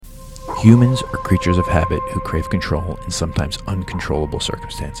Humans are creatures of habit who crave control in sometimes uncontrollable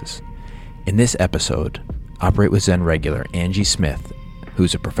circumstances. In this episode, Operate with Zen regular Angie Smith,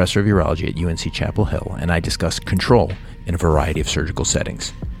 who's a professor of urology at UNC Chapel Hill, and I discuss control in a variety of surgical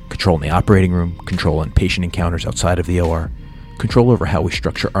settings. Control in the operating room, control in patient encounters outside of the OR, control over how we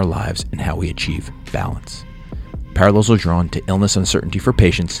structure our lives and how we achieve balance. Parallels are drawn to illness uncertainty for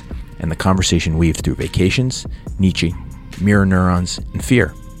patients, and the conversation weaves through vacations, Nietzsche, mirror neurons, and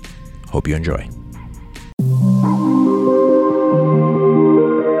fear. Hope you enjoy.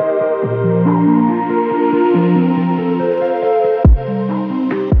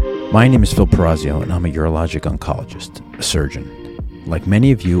 My name is Phil Perazio, and I'm a urologic oncologist, a surgeon. Like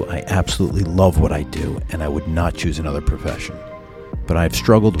many of you, I absolutely love what I do, and I would not choose another profession. But I have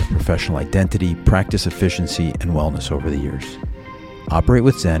struggled with professional identity, practice efficiency, and wellness over the years. Operate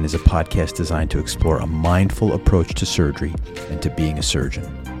with Zen is a podcast designed to explore a mindful approach to surgery and to being a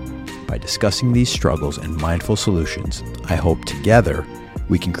surgeon. By discussing these struggles and mindful solutions, I hope together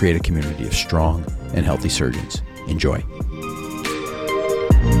we can create a community of strong and healthy surgeons. Enjoy.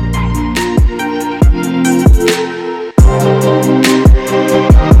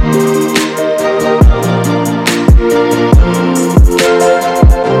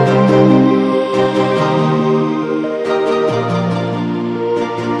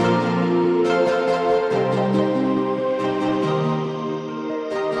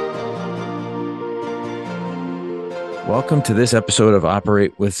 Welcome to this episode of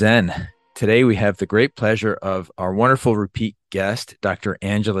Operate with Zen. Today we have the great pleasure of our wonderful repeat guest, Dr.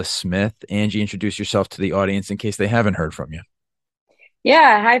 Angela Smith. Angie, introduce yourself to the audience in case they haven't heard from you.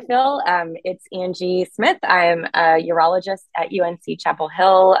 Yeah, hi Phil. It's Angie Smith. I'm a urologist at UNC Chapel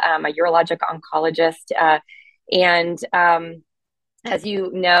Hill. I'm a urologic oncologist. As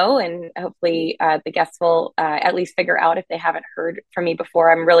you know, and hopefully the guests will at least figure out if they haven't heard from me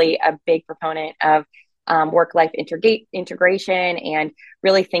before, I'm really a big proponent of work-life integration and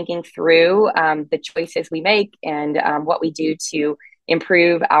really thinking through the choices we make and what we do to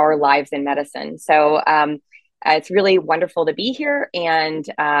improve our lives in medicine. So it's really wonderful to be here, and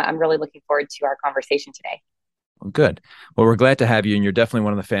I'm really looking forward to our conversation today. Well, good. Well, we're glad to have you, and you're definitely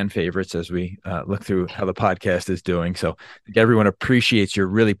one of the fan favorites as we look through how the podcast is doing. So I think everyone appreciates your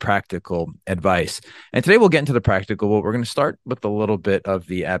really practical advice. And today we'll get into the practical, but we're going to start with a little bit of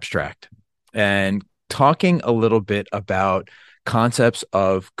the abstract and talking a little bit about concepts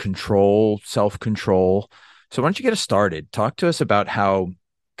of control, self-control. So why don't you get us started? Talk to us about how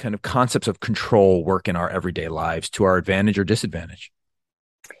kind of concepts of control work in our everyday lives to our advantage or disadvantage.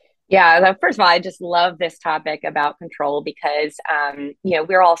 Yeah, first of all, I just love this topic about control because,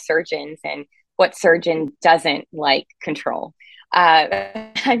 we're all surgeons, and what surgeon doesn't like control?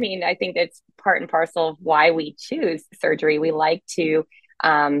 I think that's part and parcel of why we choose surgery. We like to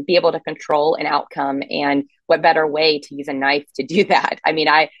be able to control an outcome, and what better way to use a knife to do that?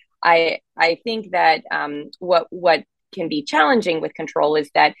 I think that what can be challenging with control is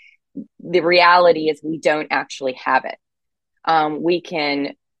that the reality is we don't actually have it. We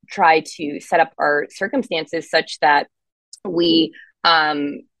can try to set up our circumstances such that we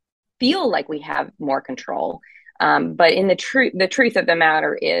feel like we have more control. But in the truth of the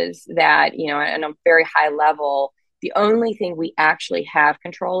matter is that, on a very high level, the only thing we actually have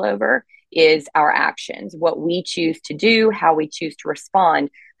control over is our actions, what we choose to do, how we choose to respond.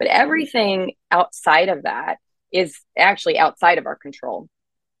 But everything outside of that is actually outside of our control.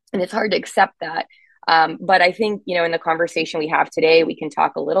 And it's hard to accept that. But I think, in the conversation we have today, we can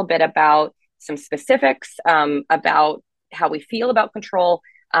talk a little bit about some specifics about how we feel about control,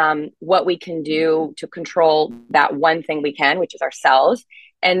 what we can do to control that one thing we can, which is ourselves,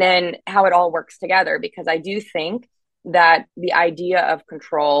 and then how it all works together. Because I do think that the idea of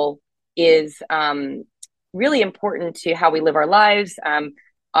control is really important to how we live our lives.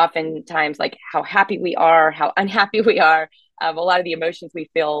 Oftentimes, like how happy we are, how unhappy we are, a lot of the emotions we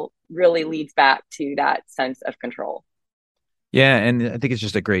feel really leads back to that sense of control. Yeah, and I think it's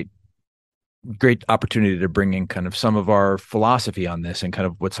just a great opportunity to bring in kind of some of our philosophy on this and kind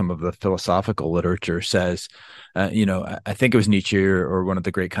of what some of the philosophical literature says. I think it was Nietzsche or one of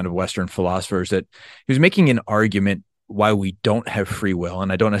the great kind of Western philosophers that he was making an argument why we don't have free will.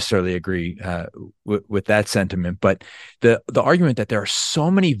 And I don't necessarily agree with that sentiment, but the argument that there are so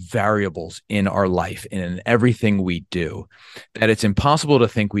many variables in our life and in everything we do that it's impossible to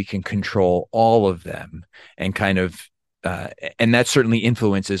think we can control all of them, and kind of and that certainly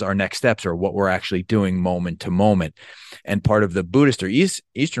influences our next steps or what we're actually doing moment to moment. And part of the Buddhist or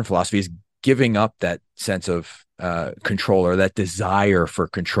Eastern philosophy is giving up that sense of control or that desire for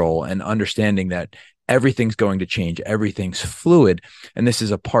control, and understanding that everything's going to change, everything's fluid, and this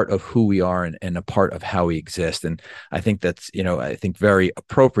is a part of who we are, and a part of how we exist. And I think that's, I think very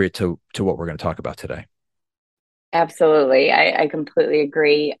appropriate to what we're going to talk about today. Absolutely. I completely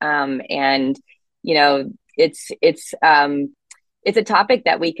agree. And you know, it's a topic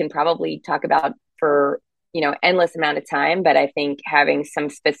that we can probably talk about for, endless amount of time, but I think having some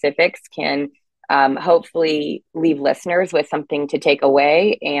specifics can hopefully leave listeners with something to take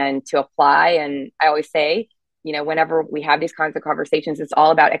away and to apply. And I always say, whenever we have these kinds of conversations, it's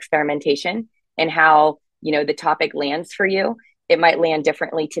all about experimentation and how, the topic lands for you. It might land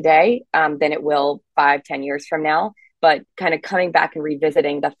differently today than it will 5, 10 years from now. But kind of coming back and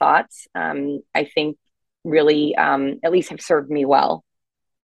revisiting the thoughts, I think really at least have served me well.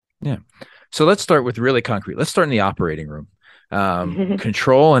 Yeah. So let's start with really concrete. Let's start in the operating room.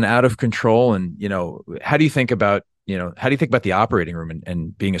 Control and out of control. And, how do you think about, the operating room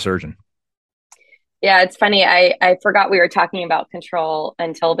and being a surgeon? Yeah, it's funny. I forgot we were talking about control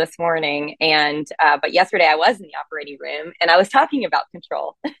until this morning. And but yesterday I was in the operating room and I was talking about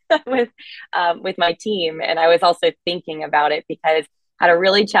control with my team. And I was also thinking about it because I had a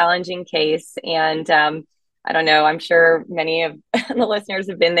really challenging case. And I don't know, I'm sure many of the listeners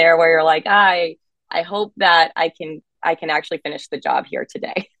have been there where you're like, I hope that I can actually finish the job here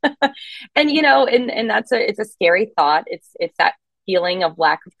today. And and it's a scary thought. It's that feeling of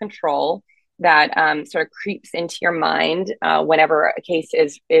lack of control that sort of creeps into your mind whenever a case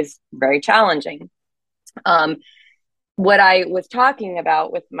is very challenging. What I was talking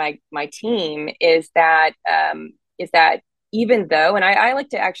about with my team is that even though, and I like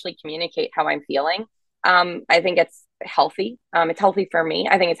to actually communicate how I'm feeling. I think it's healthy. It's healthy for me.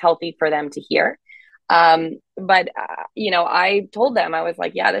 I think it's healthy for them to hear. But I told them, I was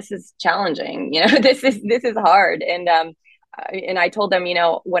like, yeah, this is challenging. This is hard. And I told them,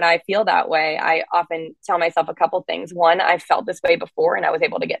 when I feel that way, I often tell myself a couple things. One, I've felt this way before and I was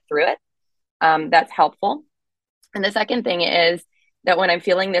able to get through it. That's helpful. And the second thing is that when I'm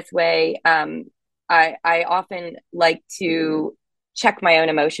feeling this way, I often like to check my own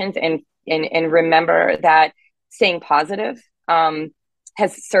emotions and remember that staying positive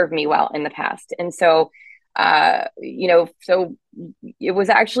has served me well in the past. And so so it was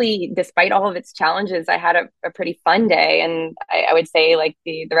actually, despite all of its challenges, I had a pretty fun day. And I would say like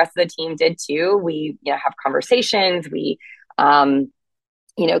the rest of the team did too. We, have conversations, we,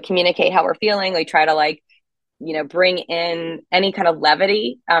 communicate how we're feeling. We try to bring in any kind of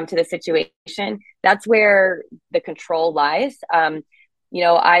levity to the situation. That's where the control lies.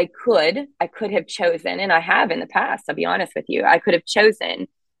 I could have chosen, and I have in the past, I'll be honest with you, I could have chosen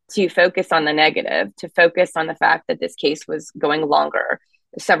to focus on the negative, to focus on the fact that this case was going longer.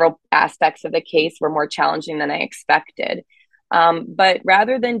 Several aspects of the case were more challenging than I expected. But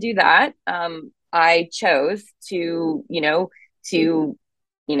rather than do that, I chose to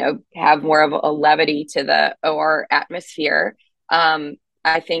have more of a levity to the OR atmosphere.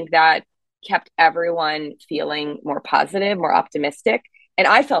 I think that kept everyone feeling more positive, more optimistic, and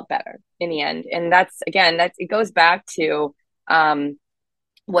I felt better in the end. And it goes back to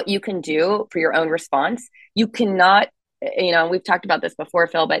what you can do for your own response. You cannot, we've talked about this before,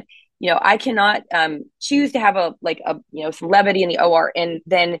 Phil, but I cannot choose to have some levity in the OR and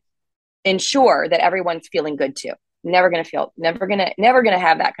then ensure that everyone's feeling good too. Never gonna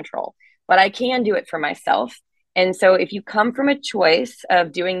have that control, but I can do it for myself. And so if you come from a choice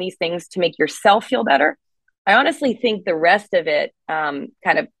of doing these things to make yourself feel better, I honestly think the rest of it kind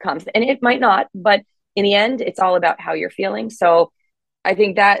of comes, and it might not, but in the end, it's all about how you're feeling. So I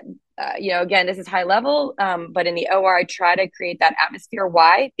think that, again, this is high level, but in the OR, I try to create that atmosphere.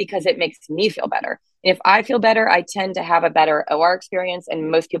 Why? Because it makes me feel better. And if I feel better, I tend to have a better OR experience,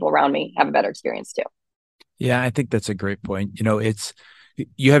 and most people around me have a better experience too. Yeah, I think that's a great point.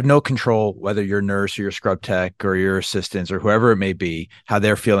 You have no control whether you're a nurse or your scrub tech or your assistants or whoever it may be, how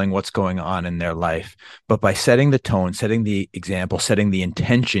they're feeling, what's going on in their life. But by setting the tone, setting the example, setting the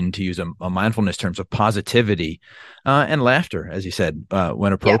intention, to use a mindfulness terms of positivity and laughter, as you said,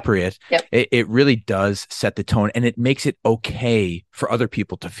 when appropriate, Yep. it really does set the tone, and it makes it okay for other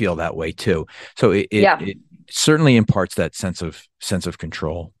people to feel that way too. So it certainly imparts that sense of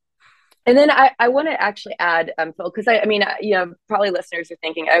control. And then I want to actually add, Phil, because I mean, probably listeners are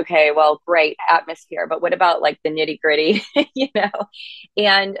thinking, okay, well, great atmosphere, but what about like the nitty gritty,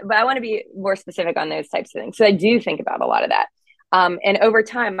 but I want to be more specific on those types of things. So I do think about a lot of that. And over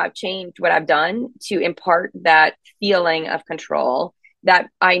time, I've changed what I've done to impart that feeling of control that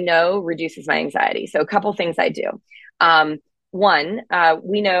I know reduces my anxiety. So a couple things I do. One,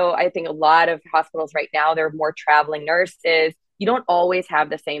 we know, I think a lot of hospitals right now, there are more traveling nurses. you don't always have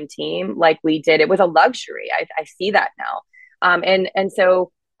the same team like we did. It was a luxury. I see that now. And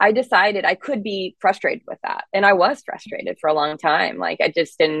so I decided I could be frustrated with that. And I was frustrated for a long time. Like I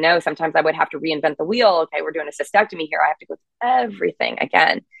just didn't know. Sometimes I would have to reinvent the wheel. Okay, we're doing a cystectomy here. I have to go through everything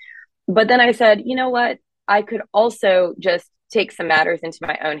again. But then I said, you know what? I could also just take some matters into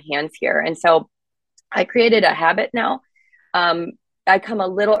my own hands here. And so I created a habit now. Um, I come a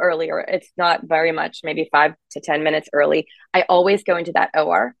little earlier. It's not very much, maybe 5 to 10 minutes early. I always go into that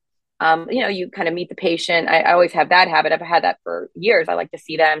OR. You kind of meet the patient. I always have that habit. I've had that for years. I like to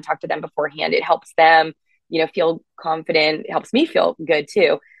see them, talk to them beforehand. It helps them, feel confident. It helps me feel good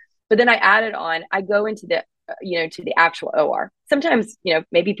too. But then I added on, I go into to the actual OR. Sometimes,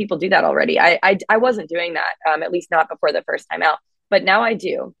 maybe people do that already. I wasn't doing that, at least not before the first time out, but now I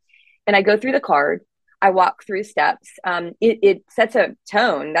do. And I go through the card. I walk through steps. It sets a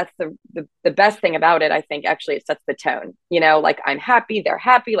tone. That's the best thing about it. I think actually it sets the tone, like I'm happy, they're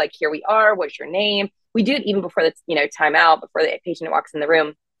happy. Like, here we are. What's your name? We do it even before the, time out, before the patient walks in the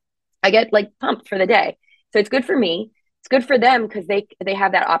room. I get like pumped for the day. So it's good for me. It's good for them because they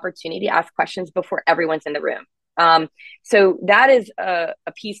have that opportunity to ask questions before everyone's in the room. So that is a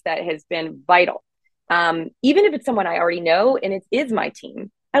piece that has been vital. Even if it's someone I already know and it is my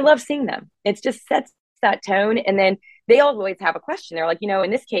team, I love seeing them. It just sets that tone. And then they always have a question. They're like, in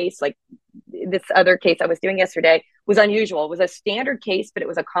this case, like this other case I was doing yesterday was unusual. It was a standard case, but it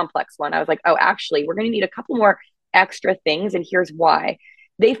was a complex one. I was like, oh, actually, we're going to need a couple more extra things. And here's why.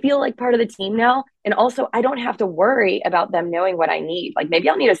 They feel like part of the team now. And also, I don't have to worry about them knowing what I need. Like maybe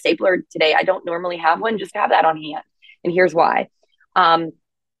I'll need a stapler today. I don't normally have one. Just have that on hand. And here's why. And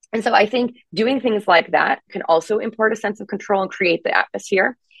so I think doing things like that can also impart a sense of control and create the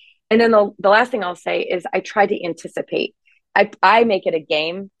atmosphere. And then the last thing I'll say is I try to anticipate. I make it a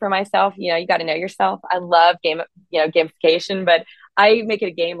game for myself. You got to know yourself. I love gamification, but I make it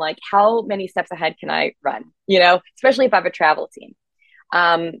a game like how many steps ahead can I run, especially if I have a travel team.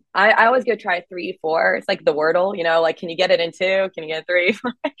 I always go try 3, 4. It's like the Wordle, like, can you get it in 2? Can you get 3?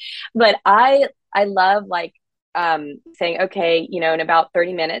 But I love like, saying, okay, in about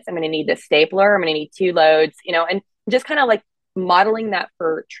 30 minutes, I'm going to need this stapler. I'm going to need 2 loads, and just kind of like modeling that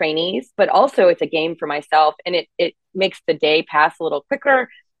for trainees, but also it's a game for myself, and it makes the day pass a little quicker.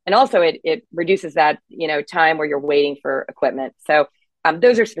 And also it reduces that, time where you're waiting for equipment. So,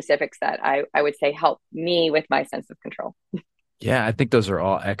 those are specifics that I would say help me with my sense of control. Yeah, I think those are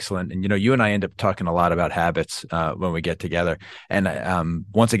all excellent. And, you and I end up talking a lot about habits when we get together. And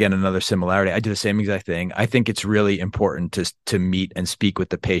once again, another similarity, I do the same exact thing. I think it's really important to meet and speak with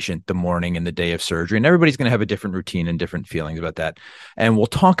the patient the morning and the day of surgery. And everybody's going to have a different routine and different feelings about that. And we'll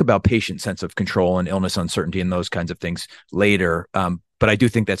talk about patient sense of control and illness uncertainty and those kinds of things later. But I do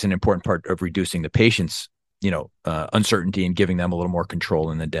think that's an important part of reducing the patient's uncertainty and giving them a little more control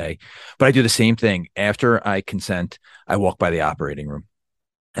in the day. But I do the same thing. After I consent, I walk by the operating room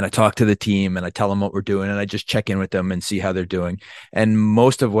and I talk to the team and I tell them what we're doing and I just check in with them and see how they're doing. And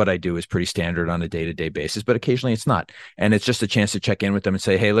most of what I do is pretty standard on a day-to-day basis, but occasionally it's not. And it's just a chance to check in with them and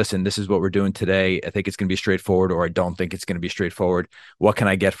say, hey, listen, this is what we're doing today. I think it's going to be straightforward, or I don't think it's going to be straightforward. What can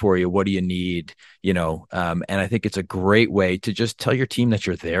I get for you? What do you need? And I think it's a great way to just tell your team that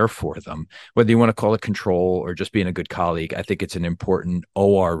you're there for them, whether you want to call it control or just being a good colleague. I think it's an important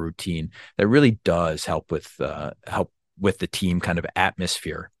OR routine that really does help with the team kind of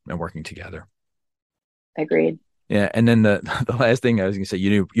atmosphere and working together. Agreed. Yeah. And then the last thing I was going to say,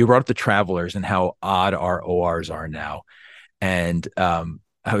 you brought up the travelers and how odd our ORs are now. And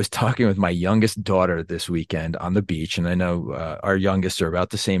I was talking with my youngest daughter this weekend on the beach, and I know our youngest are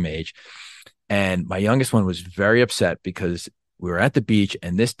about the same age. And my youngest one was very upset because we were at the beach,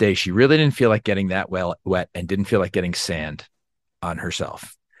 and this day she really didn't feel like getting that wet and didn't feel like getting sand on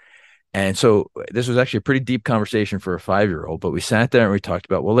herself. And so this was actually a pretty deep conversation for a 5-year-old, but we sat there and we talked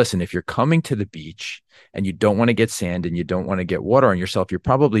about, well, listen, if you're coming to the beach and you don't want to get sand and you don't want to get water on yourself, you're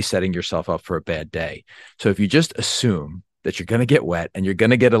probably setting yourself up for a bad day. So if you just assume that you're going to get wet and you're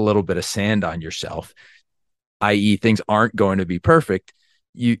going to get a little bit of sand on yourself, i.e. things aren't going to be perfect,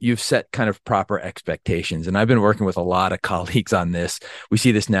 you've set kind of proper expectations. And I've been working with a lot of colleagues on this. We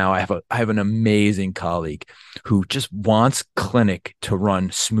see this now. I have an amazing colleague who just wants clinic to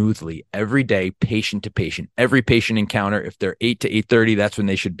run smoothly every day, patient to patient. Every patient encounter, if they're 8 to 8:30, that's when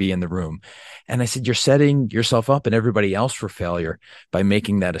they should be in the room. And I said, you're setting yourself up and everybody else for failure by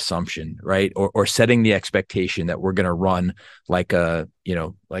making that assumption, right? Or setting the expectation that we're going to run like a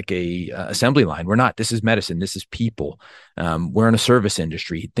like a assembly line. We're not. This is medicine. This is people. We're in a service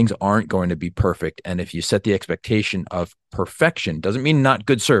industry. Things aren't going to be perfect. And if you set the expectation of perfection, doesn't mean not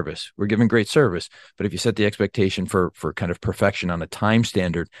good service. We're giving great service, but if you set the expectation for kind of perfection on a time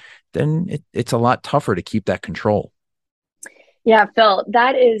standard, then it's a lot tougher to keep that control. Yeah, Phil,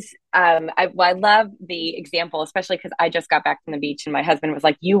 that is, I love the example, especially because I just got back from the beach and my husband was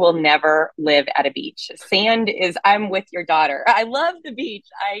like, you will never live at a beach. Sand is, I'm with your daughter. I love the beach.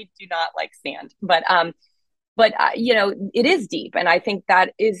 I do not like sand, but it is deep. And I think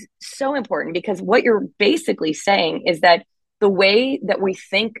that is so important because what you're basically saying is that the way that we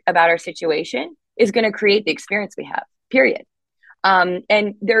think about our situation is going to create the experience we have, period.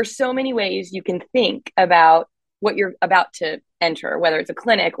 And there are so many ways you can think about what you're about to enter, whether it's a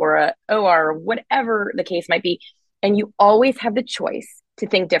clinic or a OR or whatever the case might be. And you always have the choice to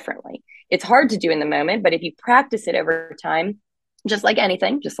think differently. It's hard to do in the moment, but if you practice it over time, just like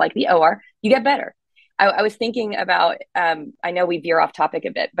anything, just like the OR, you get better. I was thinking about, I know we veer off topic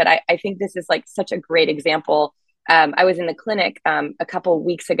a bit, but I think this is like such a great example. I was in the clinic a couple of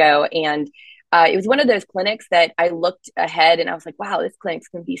weeks ago, and it was one of those clinics that I looked ahead and I was like, wow, this clinic's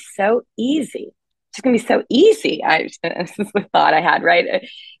going to be so easy. It's going to be so easy. This is the thought I had, right?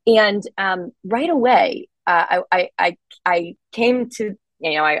 And right away, I came to,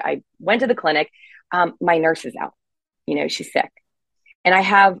 I went to the clinic. My nurse is out, she's sick. And I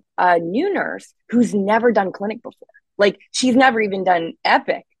have a new nurse who's never done clinic before. Like she's never even done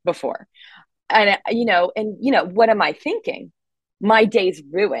Epic before. And, what am I thinking? My day's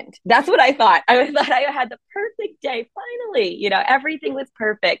ruined. That's what I thought. I thought I had the perfect day. Finally, everything was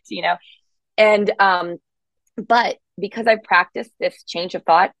perfect, and, but because I practiced this change of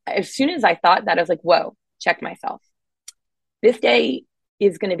thought, as soon as I thought that, I was like, whoa, check myself. This day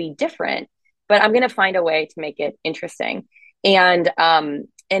is going to be different, but I'm going to find a way to make it interesting. And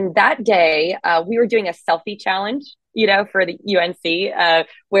that day, we were doing a selfie challenge, for the UNC,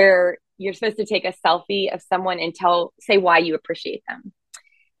 where you're supposed to take a selfie of someone and say why you appreciate them.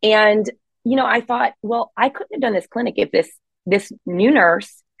 And, I thought, well, I couldn't have done this clinic if this new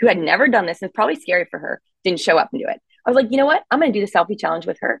nurse who had never done this, and it's probably scary for her, didn't show up and do it. I was like, you know what? I'm going to do the selfie challenge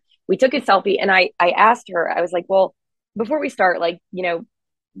with her. We took a selfie and I asked her, I was like, well, before we start,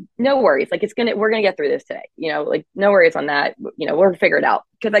 no worries. Like we're going to get through this today. No worries on that. We'll figure it out,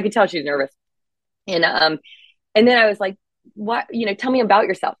 because I could tell she was nervous. And then I was like, what, tell me about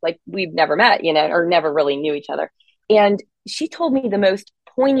yourself. Like we've never met, or never really knew each other. And she told me the most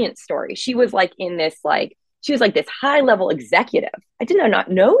poignant story. She was like she was like this high level executive. I did not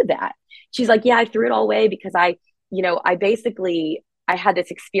know that. She's like, yeah, I threw it all away because I had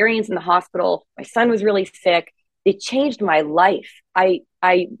this experience in the hospital. My son was really sick. It changed my life. I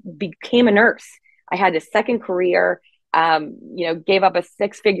became a nurse. I had this second career, gave up a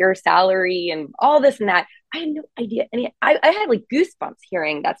 6-figure salary and all this and that. I had no idea. And I had like goosebumps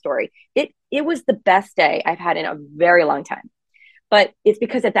hearing that story. It was the best day I've had in a very long time. But it's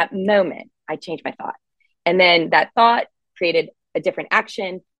because at that moment, I changed my thought. And then that thought created a different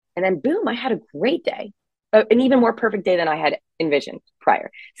action. And then boom, I had a great day, an even more perfect day than I had envisioned prior.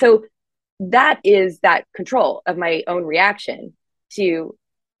 So that is that control of my own reaction to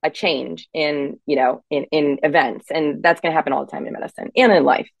a change in events. And that's going to happen all the time in medicine and in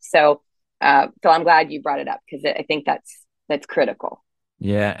life. So I'm glad you brought it up, because I think that's critical.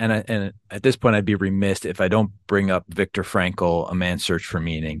 Yeah, and at this point, I'd be remiss if I don't bring up Viktor Frankl, A Man's Search for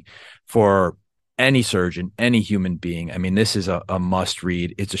Meaning, for any surgeon, any human being. I mean, this is a must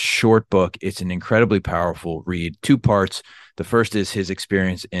read. It's a short book. It's an incredibly powerful read. 2 parts. The first is his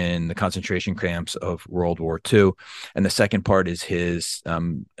experience in the concentration camps of World War II, and the second part is his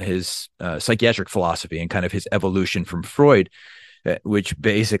psychiatric philosophy and kind of his evolution from Freud, which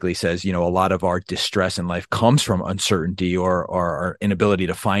basically says, a lot of our distress in life comes from uncertainty or our inability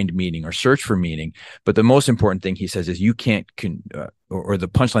to find meaning or search for meaning. But the most important thing he says is you can't, or the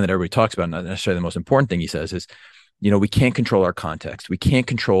punchline that everybody talks about, not necessarily the most important thing he says is, we can't control our context. We can't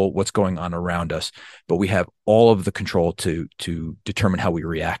control what's going on around us, but we have all of the control to determine how we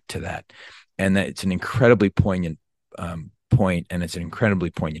react to that. And that it's an incredibly poignant point, and it's an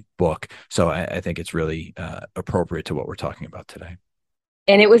incredibly poignant book. So I think it's really appropriate to what we're talking about today.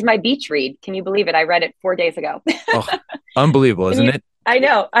 And it was my beach read. Can you believe it? I read it 4 days ago. Oh, unbelievable, isn't it? I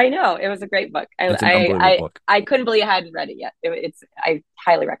know. It was a great book. It's an unbelievable book. I couldn't believe I hadn't read it yet. I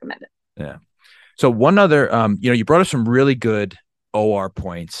highly recommend it. Yeah. So one other, you brought us some really good OR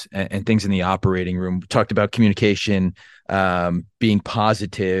points and things in the operating room. We talked about communication, being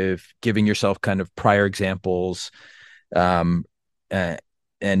positive, giving yourself kind of prior examples, and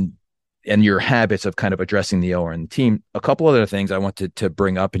and your habits of kind of addressing the OR and the team. A couple other things I wanted to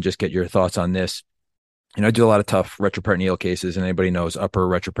bring up and just get your thoughts on this. I do a lot of tough retroperitoneal cases, and anybody knows upper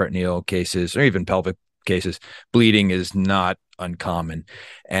retroperitoneal cases or even pelvic cases, bleeding is not uncommon.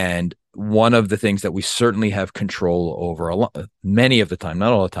 And one of the things that we certainly have control over a lot, many of the time,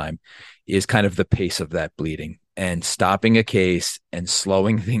 not all the time, is kind of the pace of that bleeding and stopping a case and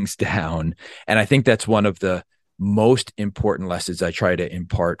slowing things down. And I think that's one of the most important lessons I try to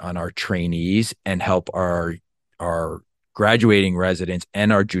impart on our trainees and help our graduating residents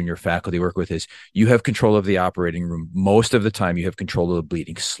and our junior faculty work with is you have control of the operating room. Most of the time you have control of the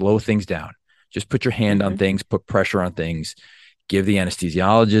bleeding. Slow things down. Just put your hand on things, put pressure on things, give the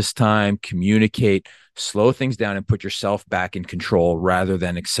anesthesiologist time, communicate, slow things down and put yourself back in control rather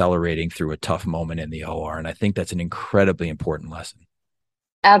than accelerating through a tough moment in the OR. And I think that's an incredibly important lesson.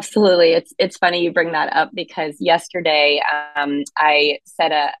 Absolutely. It's funny you bring that up because yesterday I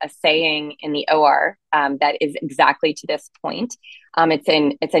said a saying in the OR that is exactly to this point.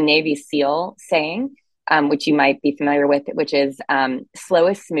 It's a Navy SEAL saying, which you might be familiar with, which is slow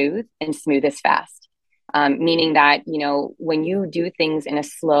is smooth and smooth is fast. Meaning that, when you do things in a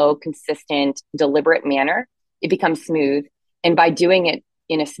slow, consistent, deliberate manner, it becomes smooth. And by doing it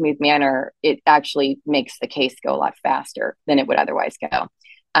in a smooth manner, it actually makes the case go a lot faster than it would otherwise go.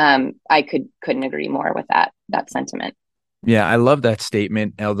 I couldn't agree more with that sentiment. Yeah, I love that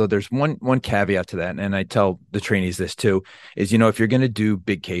statement. Although there's one caveat to that, and I tell the trainees this too, is if you're going to do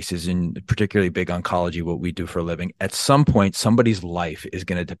big cases and particularly big oncology, what we do for a living, at some point somebody's life is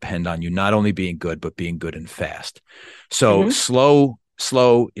going to depend on you not only being good but being good and fast. So slow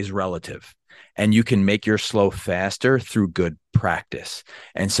is relative, and you can make your slow faster through good practice.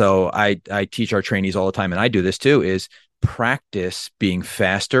 And so I teach our trainees all the time, and I do this too, is practice being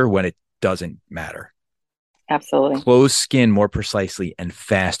faster when it doesn't matter. Absolutely. Close skin more precisely and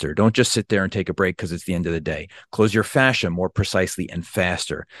faster. Don't just sit there and take a break because it's the end of the day. Close your fascia more precisely and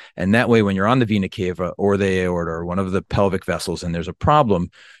faster. And that way, when you're on the vena cava or the aorta or one of the pelvic vessels and there's a problem,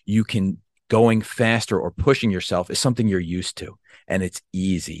 you can going faster or pushing yourself is something you're used to. And it's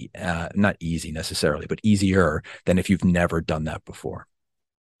easy, not easy necessarily, but easier than if you've never done that before.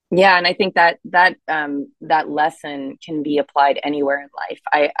 Yeah, and I think that lesson can be applied anywhere in life.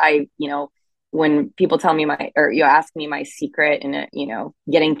 I when people tell me or you ask me my secret in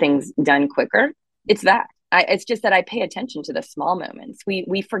getting things done quicker, it's that. It's just that I pay attention to the small moments.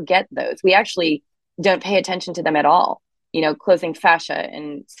 We forget those. We actually don't pay attention to them at all. Closing fascia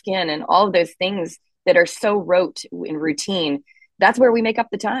and skin and all of those things that are so rote in routine. That's where we make up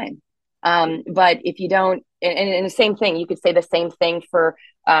the time. But if you don't, and the same thing, you could say the same thing for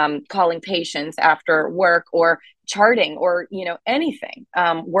calling patients after work or charting or anything,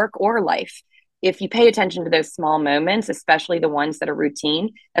 work or life. If you pay attention to those small moments, especially the ones that are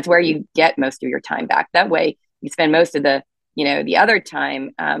routine, that's where you get most of your time back. That way you spend most of the other time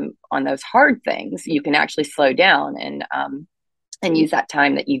on those hard things. You can actually slow down and use that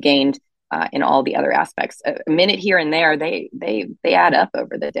time that you gained in all the other aspects. A minute here and there, they add up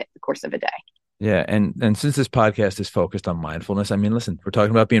over the course of a day. Yeah, and since this podcast is focused on mindfulness, I mean, listen, we're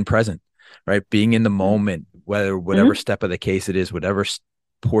talking about being present, right? Being in the moment, whatever step of the case it is, whatever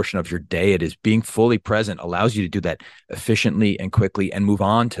portion of your day it is, being fully present allows you to do that efficiently and quickly and move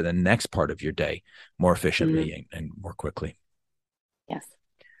on to the next part of your day more efficiently and more quickly. Yes.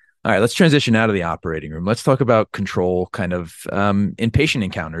 All right, let's transition out of the operating room. Let's talk about control kind of in patient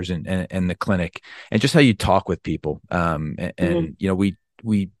encounters and the clinic and just how you talk with people.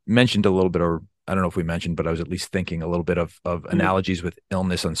 We mentioned a little bit, or I don't know if we mentioned, but I was at least thinking a little bit of analogies with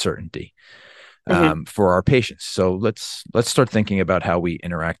illness uncertainty for our patients. So let's start thinking about how we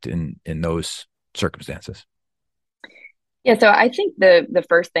interact in those circumstances. Yeah, so I think the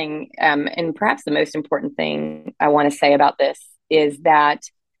first thing, and perhaps the most important thing I want to say about this is that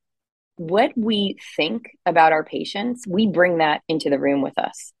what we think about our patients, we bring that into the room with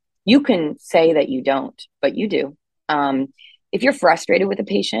us. You can say that you don't, but you do. If you're frustrated with a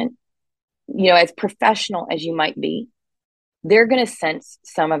patient, as professional as you might be, they're going to sense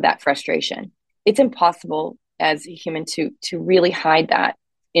some of that frustration. It's impossible as a human to really hide that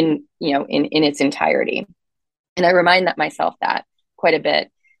in its entirety. And I remind myself that quite a bit.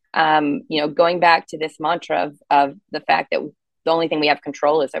 Going back to this mantra of the fact that the only thing we have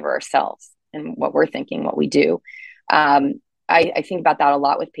control is over ourselves and what we're thinking, what we do. I think about that a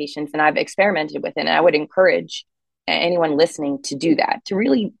lot with patients, and I've experimented with it. And I would encourage anyone listening to do that, to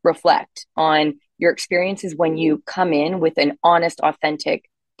really reflect on your experiences when you come in with an honest, authentic,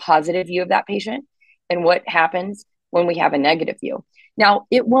 positive view of that patient, and what happens when we have a negative view. Now,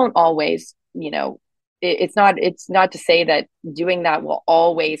 it won't always, it's not to say that doing that will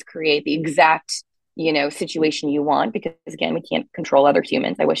always create the exact, situation you want, because again, we can't control other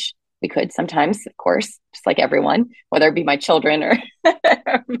humans. I wish we could sometimes, of course, just like everyone, whether it be my children or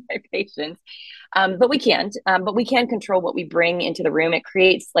my patients. But we can't. But we can control what we bring into the room. It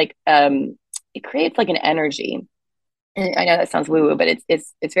creates like an energy. And I know that sounds woo woo, but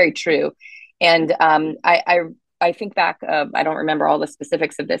it's very true. And I think back. I don't remember all the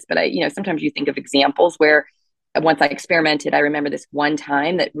specifics of this, but sometimes you think of examples where once I experimented, I remember this one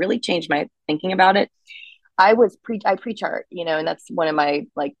time that really changed my thinking about it. I pre-chart, and that's one of my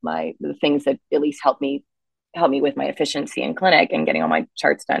the things that at least help me with my efficiency in clinic and getting all my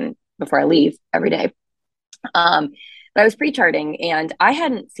charts done before I leave every day. But I was pre-charting, and I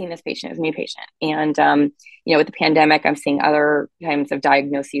hadn't seen this patient as a new patient. And with the pandemic, I'm seeing other kinds of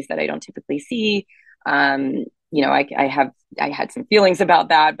diagnoses that I don't typically see. I had some feelings about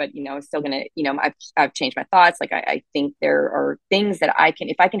that, but I'm still gonna, I've changed my thoughts. Like I think there are things that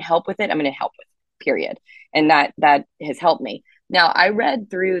if I can help with it, I'm gonna help with it, period. And that has helped me. Now I read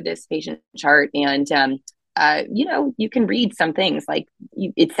through this patient chart, and you can read some things like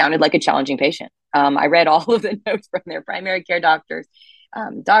it sounded like a challenging patient. I read all of the notes from their primary care doctors,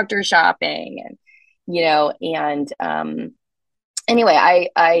 doctor shopping, and anyway,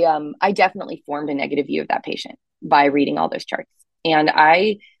 I definitely formed a negative view of that patient by reading all those charts. And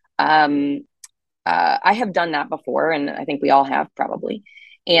I have done that before, and I think we all have probably.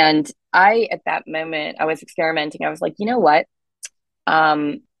 And at that moment, I was experimenting. I was like, you know what?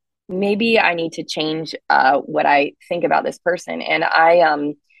 Maybe I need to change what I think about this person. And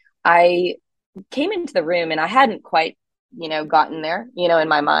I came into the room, and I hadn't quite, gotten there, in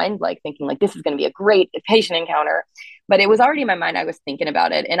my mind, like thinking like this is going to be a great patient encounter, but it was already in my mind. I was thinking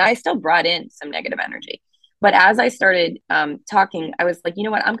about it, and I still brought in some negative energy. But as I started talking, I was like, you know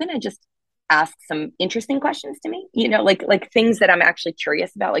what? I'm going to just ask some interesting questions to me, like things that I'm actually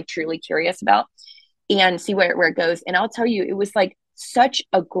curious about, like truly curious about, and see where it goes. And I'll tell you, it was like such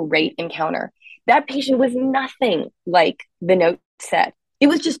a great encounter. That patient was nothing like the note said. It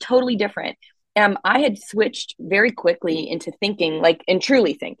was just totally different. I had switched very quickly into thinking and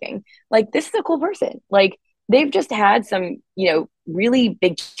truly thinking like, this is a cool person. Like they've just had some, really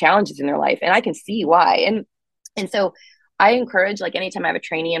big challenges in their life, and I can see why. And so I encourage, like anytime I have a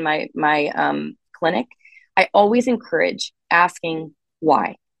trainee in my clinic, I always encourage asking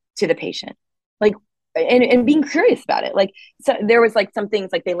why to the patient, like, and being curious about it. Like, so there was like some things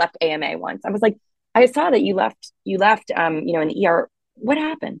like they left AMA once. I was like, I saw that you left, in the ER. What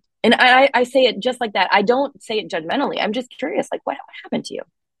happened? And I say it just like that. I don't say it judgmentally. I'm just curious, like, what happened to you?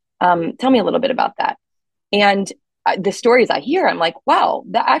 Tell me a little bit about that. And the stories I hear, I'm like, wow,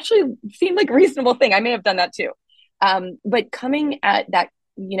 that actually seemed like a reasonable thing. I may have done that too. But coming at that,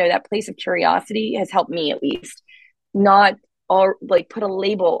 that place of curiosity has helped me at least not all like put a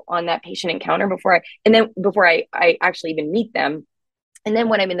label on that patient encounter before I actually even meet them. And then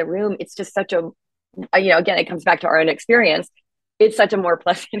when I'm in the room, it's just such a, again, it comes back to our own experience. It's such a more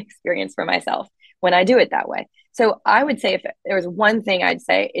pleasant experience for myself when I do it that way. So I would say if there was one thing I'd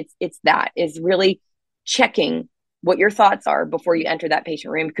say, it's that is really checking what your thoughts are before you enter that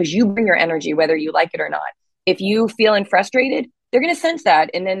patient room, because you bring your energy, whether you like it or not. If you feeling frustrated, they're going to sense that,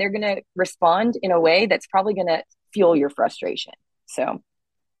 and then they're going to respond in a way that's probably going to fuel your frustration. So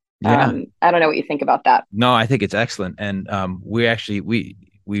Yeah. I don't know what you think about that. No, I think it's excellent. And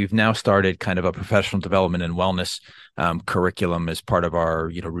we've now started kind of a professional development and wellness curriculum as part of our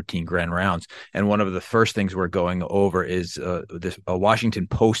routine grand rounds. And one of the first things we're going over is a Washington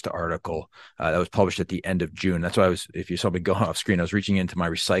Post article that was published at the end of June. That's why if you saw me go off screen, I was reaching into my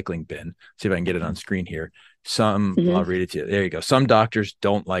recycling bin. See if I can get it on screen here. I'll read it to you. There you go. Some doctors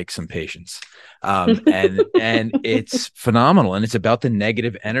don't like some patients, and it's phenomenal. And it's about the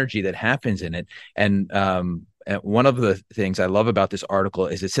negative energy that happens in it. And one of the things I love about this article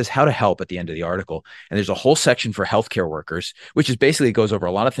is it says how to help at the end of the article. And there's a whole section for healthcare workers, which is basically goes over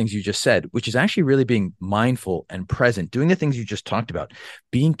a lot of things you just said, which is actually really being mindful and present, doing the things you just talked about,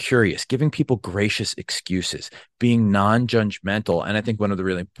 being curious, giving people gracious excuses, being non-judgmental. And I think one of the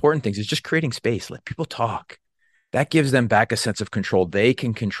really important things is just creating space, let people talk. That gives them back a sense of control. They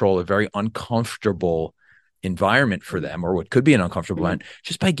can control a very uncomfortable environment for them, or what could be an uncomfortable environment,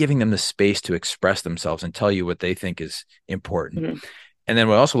 just by giving them the space to express themselves and tell you what they think is important. Mm-hmm. And then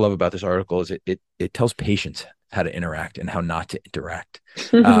what I also love about this article is it tells patients how to interact and how not to interact,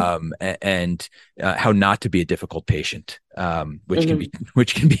 and how not to be a difficult patient, which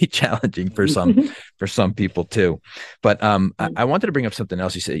can be challenging for some people too. But I wanted to bring up something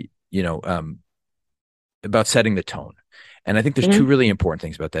else you say, about setting the tone. And I think there's two Hmm. really important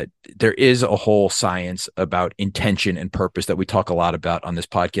things about that. There is a whole science about intention and purpose that we talk a lot about on this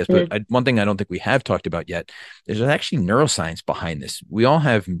podcast. But Hmm. one thing I don't think we have talked about yet, there's actually neuroscience behind this. We all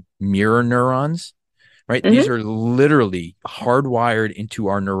have mirror neurons, right? These Hmm. are literally hardwired into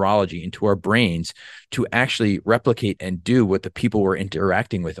our neurology, into our brains to actually replicate and do what the people we're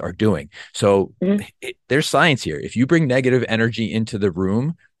interacting with are doing. So Hmm. there's science here. If you bring negative energy into the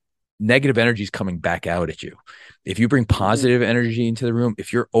room, negative energy is coming back out at you. If you bring Hmm. positive energy into the room,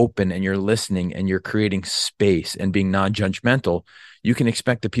 if you're open and you're listening and you're creating space and being non-judgmental, you can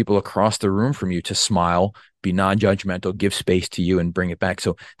expect the people across the room from you to smile, be non-judgmental, give space to you and bring it back.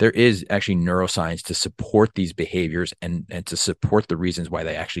 So there is actually neuroscience to support these behaviors and to support the reasons why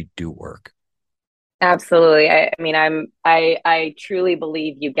they actually do work. Absolutely. I mean, I truly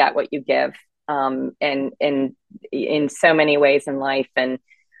believe you get what you give, and in so many ways in life, and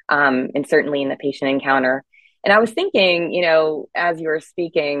certainly in the patient encounter. And I was thinking, as you were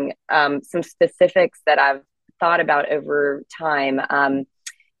speaking, some specifics that I've thought about over time.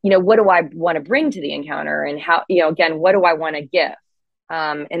 What do I want to bring to the encounter, and how, again, what do I want to give,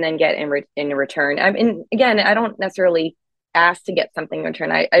 and then get in return. I mean, again, I don't necessarily ask to get something in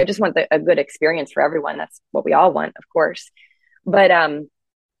return. I just want a good experience for everyone. That's what we all want, of course. But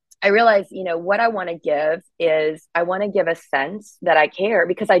I realize, what I want to give is I want to give a sense that I care,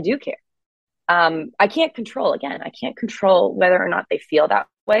 because I do care. I can't control, again, I can't control whether or not they feel that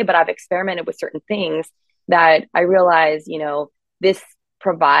way, but I've experimented with certain things that I realize, this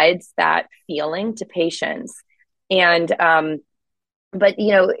provides that feeling to patients. And but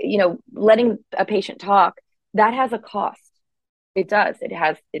letting a patient talk, that has a cost. It does.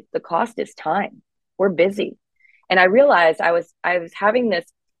 The cost is time. We're busy. And I realized I was having this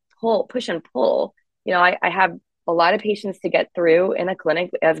push and pull. I have a lot of patients to get through in a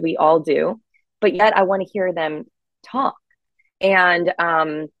clinic, as we all do, but yet I want to hear them talk. And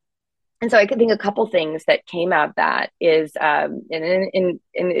so I could think a couple things that came out of that is, and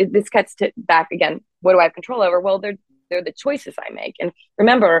this gets to back again, what do I have control over? Well, they're the choices I make. And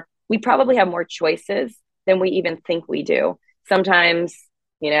remember, we probably have more choices than we even think we do. Sometimes,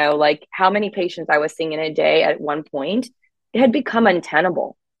 like how many patients I was seeing in a day at one point, it had become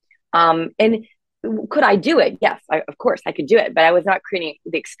untenable. And could I do it? Yes, of course I could do it, but I was not creating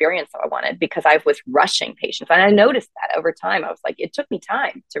the experience that I wanted, because I was rushing patients. And I noticed that over time. I was like, it took me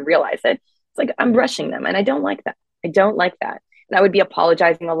time to realize it. It's like I'm rushing them, and I don't like that. I don't like that. And I would be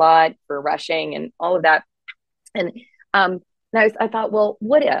apologizing a lot for rushing and all of that. And I thought, well,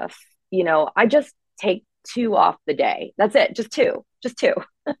 what if, I just take two off the day? That's it, just two,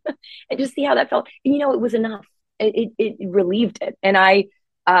 and just see how that felt. And it was enough. It relieved it. And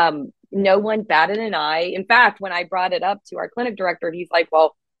no one batted an eye. In fact, when I brought it up to our clinic director, he's like,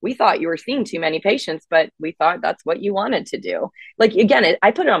 well, we thought you were seeing too many patients, but we thought that's what you wanted to do. Like, again,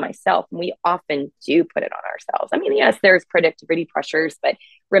 I put it on myself, and we often do put it on ourselves. I mean, yes, there's productivity pressures, but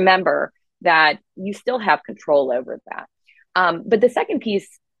remember that you still have control over that. But the second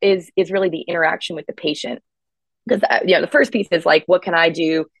piece is really the interaction with the patient, because the first piece is like, what can I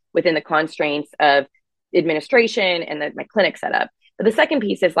do within the constraints of administration and my clinic setup? But the second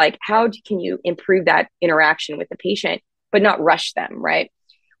piece is like, how can you improve that interaction with the patient, but not rush them, right?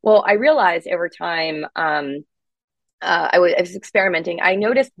 Well, I realized over time, I was experimenting. I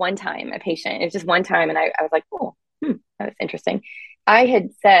noticed one time a patient, it's just one time, and I was like, oh, that was interesting. I had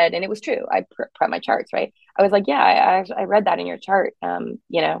said, and it was true, I prep my charts, right? I was like, yeah, I read that in your chart, a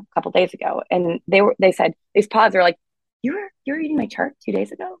couple of days ago. And they said, they paused, they're like, you're reading my chart 2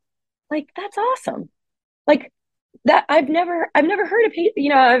 days ago? Like, that's awesome. Like, that I've never heard of,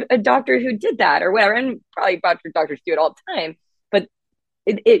 a doctor who did that or whatever. And probably doctors do it all the time, but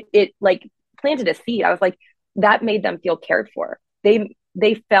it like planted a seed. I was like, that made them feel cared for. They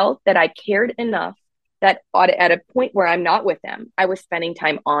felt that I cared enough that at a point where I'm not with them, I was spending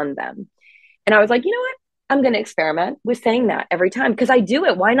time on them. And I was like, you know what? I'm going to experiment with saying that every time, because I do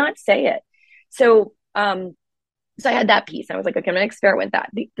it. Why not say it? So, so I had that piece. I was like, okay, I'm going to experiment with that.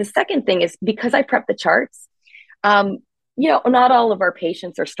 The second thing is, because I prep the charts, not all of our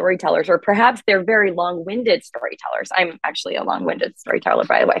patients are storytellers, or perhaps they're very long-winded storytellers. I'm actually a long-winded storyteller,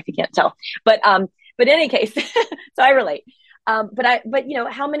 by the way, if you can't tell. But in any case, so I relate. But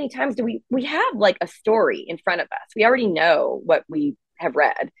how many times do we have like a story in front of us? We already know what we have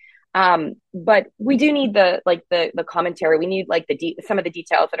read. But we do need the commentary. We need like some of the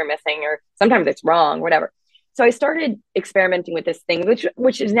details that are missing, or sometimes it's wrong, whatever. So I started experimenting with this thing,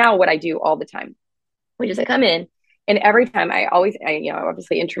 which is now what I do all the time, which is I come in, and every time I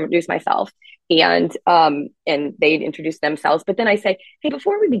obviously introduce myself, and they'd introduce themselves. But then I say, hey,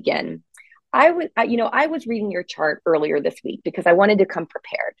 before we begin, I was reading your chart earlier this week because I wanted to come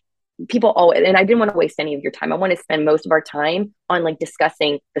prepared. People always, and I didn't want to waste any of your time. I want to spend most of our time on like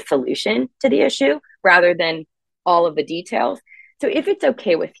discussing the solution to the issue rather than all of the details. So if it's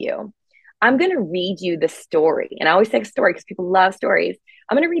okay with you, I'm going to read you the story. And I always say story because people love stories.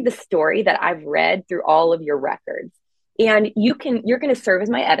 I'm going to read the story that I've read through all of your records. And you're going to serve as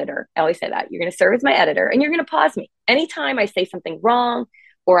my editor. I always say that. You're going to serve as my editor and you're going to pause me. Anytime I say something wrong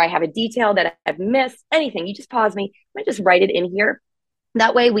or I have a detail that I've missed, anything, you just pause me. I'm going to just write it in here.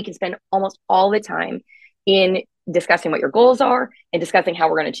 That way we can spend almost all the time in discussing what your goals are and discussing how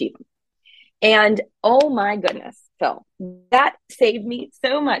we're going to achieve them. And oh my goodness, Phil, that saved me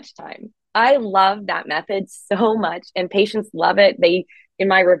so much time. I love that method so much, and patients love it. They, in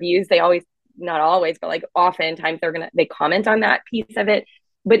my reviews, they always, not always, but like oftentimes they comment on that piece of it,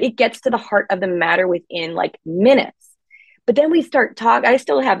 but it gets to the heart of the matter within like minutes. But then we start talk. I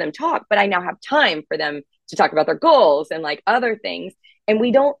still have them talk, but I now have time for them to talk about their goals and like other things. And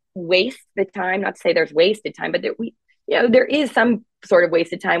we don't waste the time, not to say there's wasted time, but there is some sort of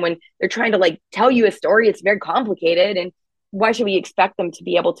wasted time when they're trying to like tell you a story. It's very complicated. And why should we expect them to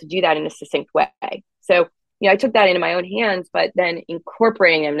be able to do that in a succinct way? So, I took that into my own hands, but then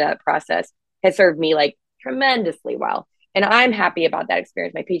incorporating into that process has served me like tremendously well. And I'm happy about that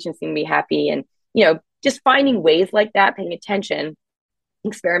experience. My patients seem to be happy. And, just finding ways like that, paying attention,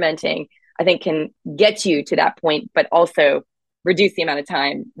 experimenting, I think can get you to that point, but also reduce the amount of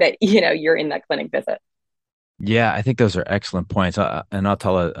time that, you're in that clinic visit. Yeah, I think those are excellent points. And I'll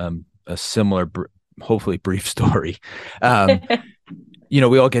tell a similar, hopefully brief story.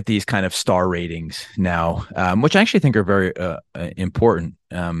 We all get these kind of star ratings now, which I actually think are very important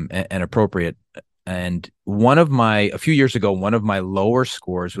and appropriate. And a few years ago, one of my lower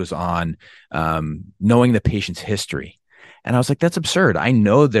scores was on knowing the patient's history. And I was like, that's absurd. I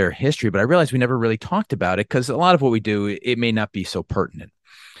know their history, but I realized we never really talked about it because a lot of what we do, it may not be so pertinent.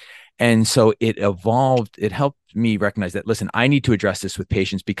 And so it evolved. It helped me recognize that, listen, I need to address this with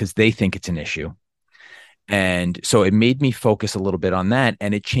patients because they think it's an issue. And so it made me focus a little bit on that.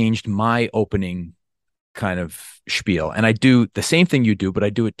 And it changed my opening kind of spiel. And I do the same thing you do, but I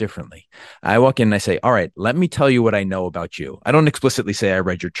do it differently. I walk in and I say, all right, let me tell you what I know about you. I don't explicitly say I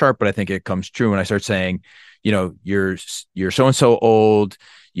read your chart, but I think it comes true when I start saying, you're so-and-so old.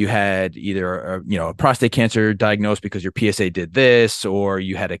 You had either a prostate cancer diagnosed because your PSA did this, or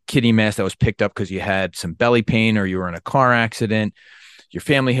you had a kidney mass that was picked up because you had some belly pain or you were in a car accident. Your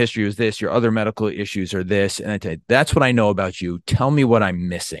family history was this, your other medical issues are this. And I tell you, that's what I know about you. Tell me what I'm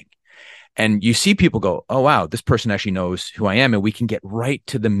missing. And you see people go, oh, wow, this person actually knows who I am. And we can get right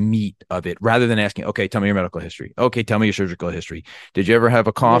to the meat of it rather than asking, okay, tell me your medical history. Okay, tell me your surgical history. Did you ever have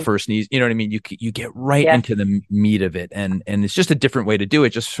a cough or a sneeze? You know what I mean? You get right into the meat of it. And it's just a different way to do it.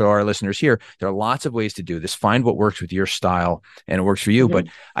 Just for our listeners here, there are lots of ways to do this. Find what works with your style and it works for you. But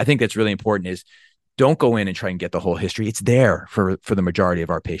I think that's really important is don't go in and try and get the whole history. It's there for the majority of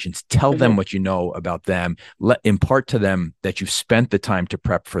our patients. Tell them what you know about them. Impart to them that you've spent the time to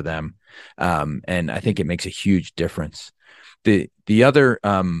prep for them. And I think it makes a huge difference. The other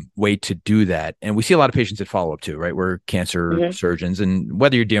way to do that, and we see a lot of patients that follow up too, right? We're cancer surgeons, and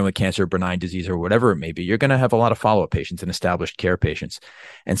whether you're dealing with cancer, benign disease, or whatever it may be, you're going to have a lot of follow-up patients and established care patients.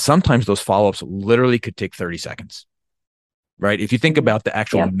 And sometimes those follow-ups literally could take 30 seconds. Right. If you think about the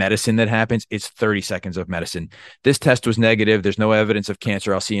actual medicine that happens, it's 30 seconds of medicine. This test was negative. There's no evidence of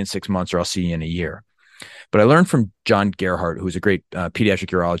cancer. I'll see you in 6 months or I'll see you in a year. But I learned from John Gerhardt, who's a great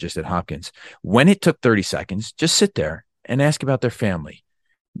pediatric urologist at Hopkins, when it took 30 seconds, just sit there and ask about their family.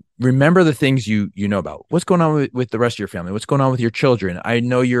 Remember the things you know about. What's going on with the rest of your family? What's going on with your children? I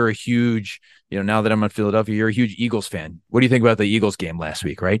know you're a huge, now that I'm in Philadelphia, you're a huge Eagles fan. What do you think about the Eagles game last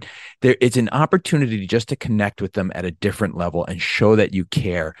week, right? It's an opportunity just to connect with them at a different level and show that you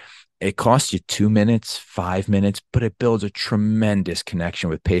care. It costs you 2 minutes, 5 minutes, but it builds a tremendous connection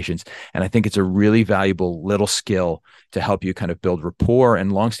with patients. And I think it's a really valuable little skill to help you kind of build rapport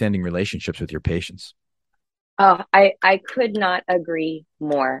and longstanding relationships with your patients. Oh, I could not agree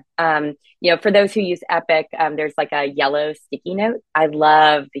more. For those who use Epic, there's like a yellow sticky note. I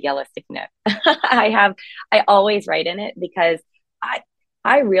love the yellow sticky note. I always write in it because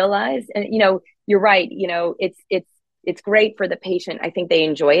I realize, and you're right. It's great for the patient. I think they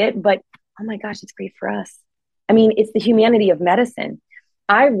enjoy it, but oh my gosh, it's great for us. I mean, it's the humanity of medicine.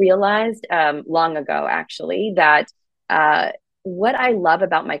 I realized long ago, actually, that what I love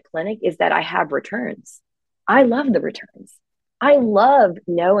about my clinic is that I have returns. I love the returns. I love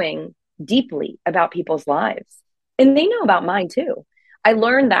knowing deeply about people's lives, and they know about mine too. I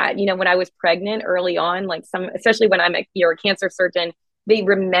learned that, when I was pregnant early on, especially when you're a cancer surgeon, they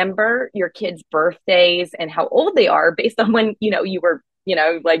remember your kids' birthdays and how old they are based on when, you were,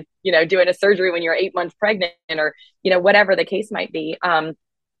 like, doing a surgery when you're 8 months pregnant, or, whatever the case might be. And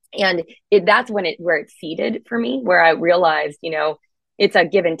that's where it's seated for me, where I realized, it's a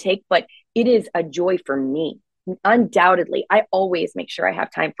give and take, but it is a joy for me. Undoubtedly, I always make sure I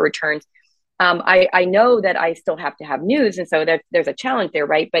have time for returns. I know that I still have to have news, and so there's a challenge there,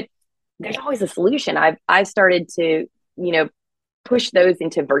 right? But there's always a solution. I've started to, push those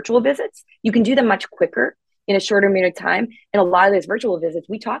into virtual visits. You can do them much quicker in a shorter amount of time. And a lot of those virtual visits,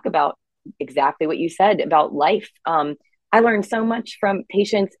 we talk about exactly what you said about life. I learned so much from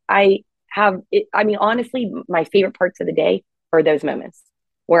patients. Honestly, my favorite parts of the day are those moments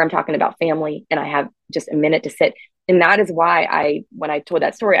where I'm talking about family and I have just a minute to sit. And that is why when I told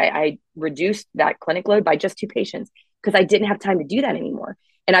that story, I reduced that clinic load by just 2 patients, because I didn't have time to do that anymore.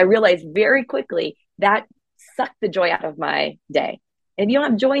 And I realized very quickly that sucked the joy out of my day. And if you don't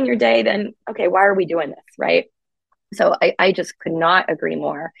have joy in your day, then okay, why are we doing this, right? So I just could not agree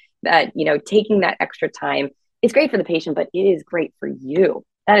more that, taking that extra time, it's great for the patient, but it is great for you.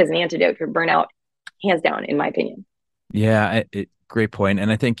 That is an antidote for burnout, hands down, in my opinion. Yeah, great point.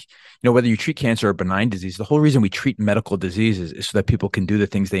 And I think, whether you treat cancer or benign disease, the whole reason we treat medical diseases is so that people can do the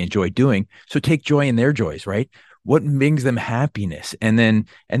things they enjoy doing. So take joy in their joys, right? What brings them happiness? And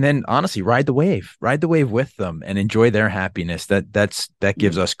then honestly, ride the wave with them and enjoy their happiness. That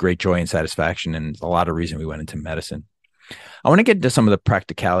gives us great joy and satisfaction. And a lot of reason we went into medicine. I want to get into some of the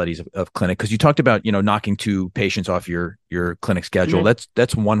practicalities of clinic, because you talked about, knocking 2 patients off your clinic schedule. Mm-hmm.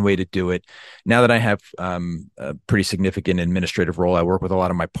 That's one way to do it. Now that I have a pretty significant administrative role, I work with a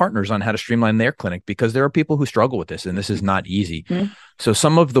lot of my partners on how to streamline their clinic, because there are people who struggle with this, and this is not easy. Mm-hmm. So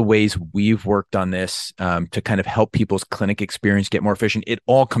some of the ways we've worked on this to kind of help people's clinic experience get more efficient, it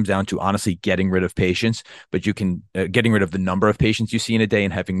all comes down to honestly getting rid of patients, but you can getting rid of the number of patients you see in a day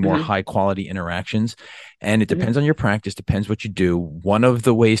and having more Mm-hmm. high quality interactions. And it Mm-hmm. depends on your practice, depends what you do. One of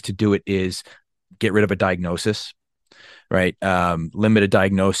the ways to do it is get rid of a diagnosis, right? Limit a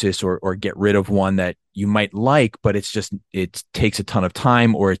diagnosis, or get rid of one that you might like, but it takes a ton of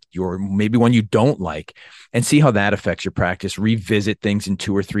time, or maybe one you don't like, and see how that affects your practice. Revisit things in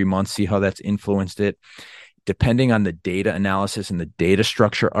 2 or 3 months, see how that's influenced it. Depending on the data analysis and the data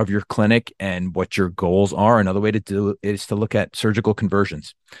structure of your clinic and what your goals are, another way to do it is to look at surgical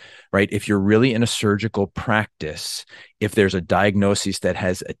conversions, right? If you're really in a surgical practice, if there's a diagnosis that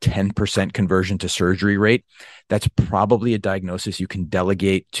has a 10% conversion to surgery rate, that's probably a diagnosis you can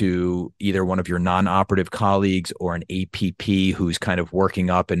delegate to either one of your non-operative colleagues or an APP who's kind of working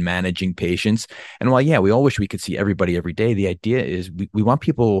up and managing patients. And while, yeah, we all wish we could see everybody every day, the idea is we want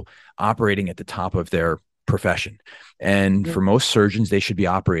people operating at the top of their profession. And for most surgeons, they should be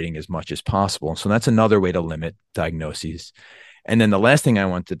operating as much as possible. So that's another way to limit diagnoses. And then the last thing I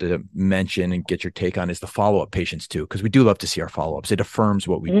wanted to mention and get your take on is the follow-up patients too, because we do love to see our follow-ups. It affirms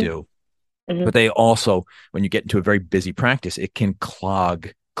what we do. Mm-hmm. But they also, when you get into a very busy practice, it can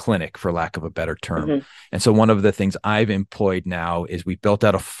clog clinic, for lack of a better term. Mm-hmm. And so one of the things I've employed now is we built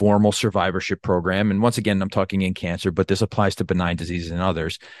out a formal survivorship program. And once again, I'm talking in cancer, but this applies to benign diseases and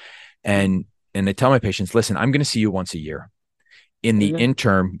others. And I tell my patients, listen, I'm going to see you once a year. In the Mm-hmm.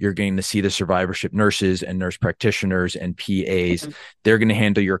 interim, you're going to see the survivorship nurses and nurse practitioners and PAs. Mm-hmm. They're going to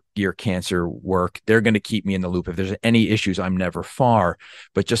handle your cancer work. They're going to keep me in the loop. If there's any issues, I'm never far.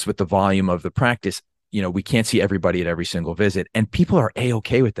 But just with the volume of the practice, we can't see everybody at every single visit. And people are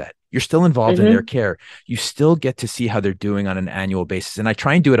A-okay with that. You're still involved in their Mm-hmm. care. You still get to see how they're doing on an annual basis. And I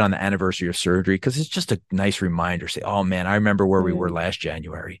try and do it on the anniversary of surgery, because it's just a nice reminder. Say, oh man, I remember where we were last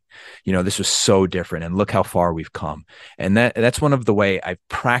January. This was so different, and look how far we've come. And that's one of the way I've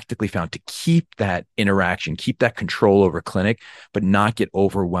practically found to keep that interaction, keep that control over clinic, but not get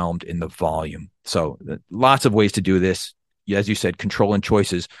overwhelmed in the volume. So lots of ways to do this. As you said, control and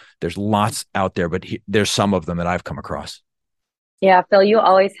choices. There's lots out there, but there's some of them that I've come across. Yeah, Phil, you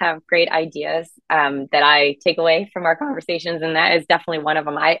always have great ideas that I take away from our conversations, and that is definitely one of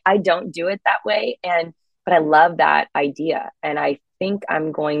them. I don't do it that way, but I love that idea, and I think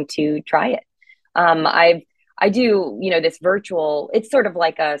I'm going to try it. I do, this virtual. It's sort of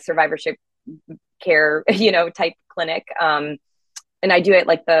like a survivorship care, type clinic. And I do it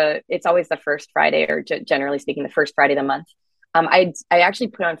like it's always the first Friday, or generally speaking, the first Friday of the month. I actually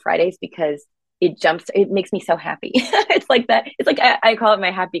put on Fridays because it makes me so happy. It's like that. It's like I call it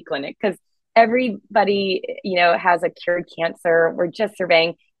my happy clinic, because everybody, has a cured cancer. We're just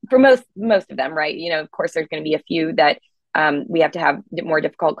surveying for most of them, right? Of course, there's going to be a few that we have to have more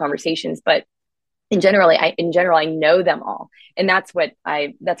difficult conversations, but in general, I know them all, and that's what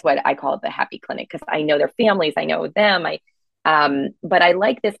I call it, the happy clinic, because I know their families, I know them, But I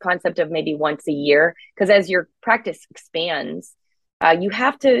like this concept of maybe once a year, because as your practice expands, you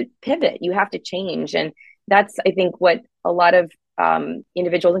have to pivot, you have to change. And that's, I think, what a lot of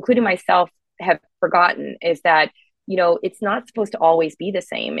individuals, including myself, have forgotten is that, it's not supposed to always be the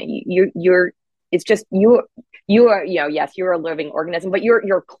same. It's just you are, yes, you're a living organism, but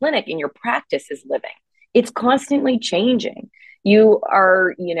your clinic and your practice is living. It's constantly changing. You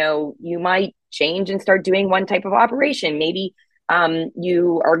might change and start doing one type of operation. Maybe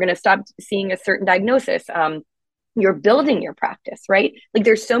you are going to stop seeing a certain diagnosis. You're building your practice, right? Like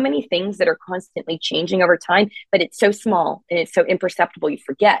there's so many things that are constantly changing over time, but it's so small and it's so imperceptible, you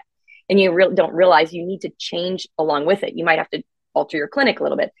forget. And you don't realize you need to change along with it. You might have to alter your clinic a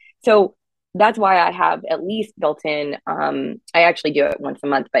little bit. So that's why I have at least built in, I actually do it once a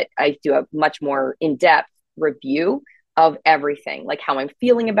month, but I do a much more in-depth review of everything, like how I'm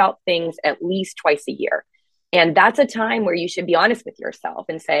feeling about things at least twice a year. And that's a time where you should be honest with yourself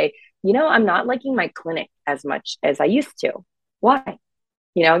and say, I'm not liking my clinic as much as I used to. Why?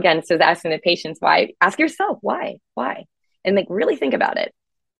 Again, so asking the patients why, ask yourself why, and like really think about it.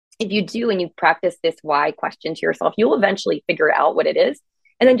 If you do and you practice this why question to yourself, you'll eventually figure out what it is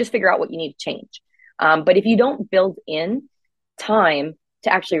and then just figure out what you need to change. But if you don't build in time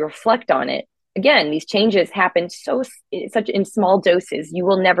to actually reflect on it, again, these changes happen such in small doses, you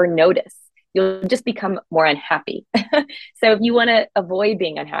will never notice. You'll just become more unhappy. So if you want to avoid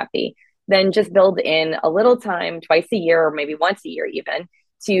being unhappy, then just build in a little time twice a year or maybe once a year even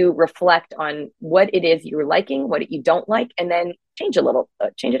to reflect on what it is you're liking, what you don't like, and then change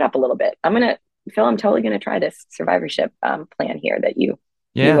it up a little bit. Phil, I'm totally going to try this survivorship plan here that you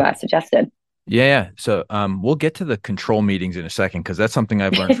Yeah. suggested. Yeah. So we'll get to the control meetings in a second because that's something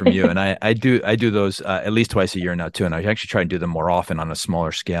I've learned from you. And I do those at least twice a year now too. And I actually try and do them more often on a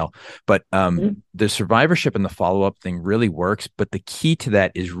smaller scale. But the survivorship and the follow-up thing really works. But the key to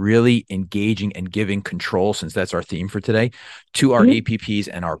that is really engaging and giving control, since that's our theme for today, to our APPs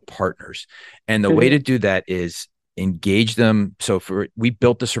and our partners. And the way to do that is engage them. So we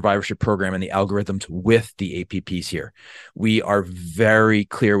built the survivorship program and the algorithms with the APPs here. We are very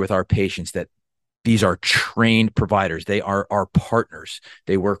clear with our patients that these are trained providers. They are our partners.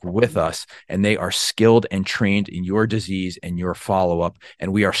 They work with us and they are skilled and trained in your disease and your follow-up.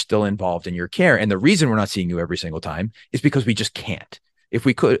 And we are still involved in your care. And the reason we're not seeing you every single time is because we just can't. If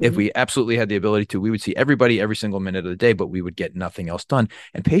we could, if we absolutely had the ability to, we would see everybody every single minute of the day, but we would get nothing else done.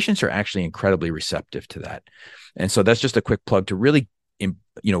 And patients are actually incredibly receptive to that. And so that's just a quick plug to really,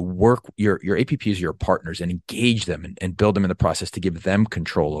 work your APPs, your partners, and engage them and build them in the process to give them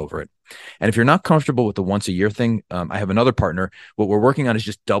control over it. And if you're not comfortable with the once a year thing, I have another partner. What we're working on is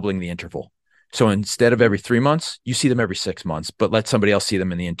just doubling the interval. So instead of every 3 months, you see them every 6 months, but let somebody else see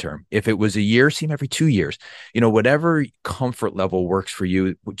them in the interim. If it was a year, see them every 2 years. Whatever comfort level works for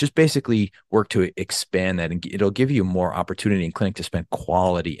you, just basically work to expand that, and it'll give you more opportunity in clinic to spend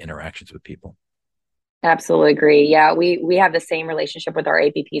quality interactions with people. Absolutely agree. Yeah, we have the same relationship with our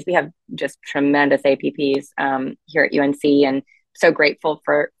APPs. We have just tremendous APPs here at UNC, and so grateful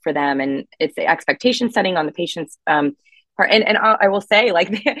for them. And it's the expectation setting on the patient's part. And I will say, like,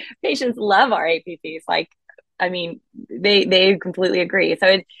 the patients love our APPs. Like, I mean, they completely agree.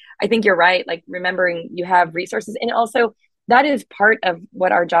 So I think you're right. Like, remembering you have resources, and also that is part of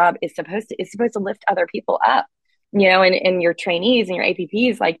what our job is supposed to lift other people up. And your trainees and your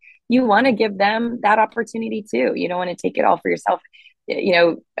APPs, like, you want to give them that opportunity too. You don't want to take it all for yourself.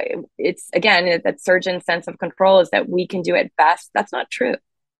 It's, again, that surgeon sense of control is that we can do it best. That's not true.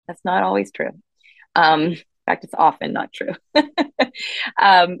 That's not always true. In fact, it's often not true.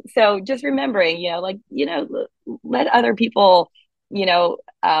 So just remembering, let other people,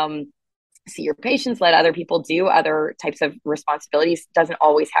 see your patients, let other people do other types of responsibilities. Doesn't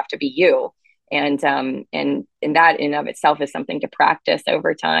always have to be you. And that in and of itself is something to practice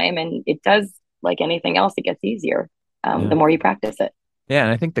over time. And it does, like anything else, it gets easier the more you practice it. Yeah,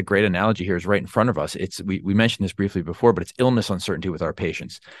 and I think the great analogy here is right in front of us. We mentioned this briefly before, but it's illness uncertainty with our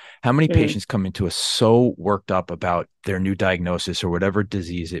patients. How many patients come into us so worked up about their new diagnosis or whatever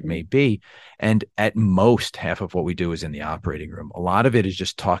disease it may be? And at most, half of what we do is in the operating room. A lot of it is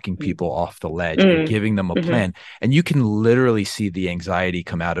just talking people off the ledge and giving them a plan. And you can literally see the anxiety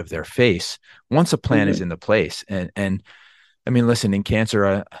come out of their face once a plan is in the place. And I mean, listen, in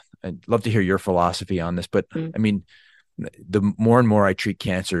cancer, I'd love to hear your philosophy on this, but I mean, the more and more I treat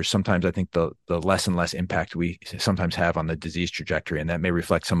cancer, sometimes I think the less and less impact we sometimes have on the disease trajectory. And that may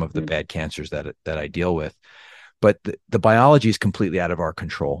reflect some of the bad cancers that I deal with. But the biology is completely out of our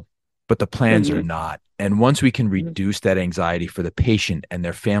control, but the plans are not. And once we can reduce that anxiety for the patient and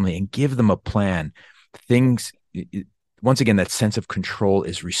their family and give them a plan, things once again, that sense of control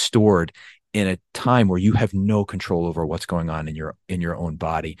is restored in a time where you have no control over what's going on in your own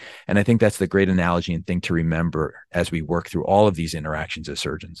body. And I think that's the great analogy and thing to remember as we work through all of these interactions as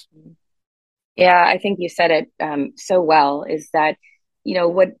surgeons. Yeah, I think you said it so well, is that,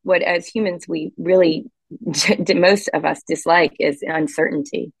 what as humans we really most of us dislike is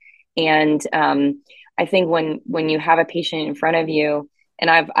uncertainty. And I think when you have a patient in front of you, and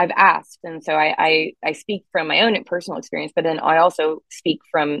I've asked, and so I speak from my own personal experience, but then I also speak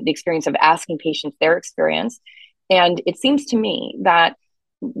from the experience of asking patients their experience. And it seems to me that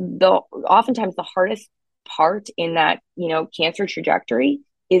oftentimes the hardest part in that, cancer trajectory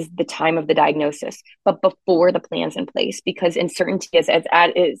is the time of the diagnosis, but before the plan's in place, because uncertainty is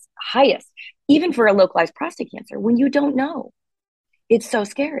at its highest, even for a localized prostate cancer, when you don't know. It's so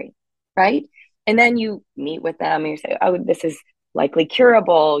scary, right? And then you meet with them and you say, oh, this is likely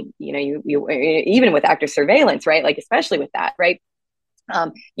curable. You even with active surveillance, right? Like, especially with that, right?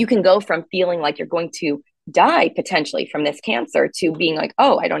 You can go from feeling like you're going to die potentially from this cancer to being like,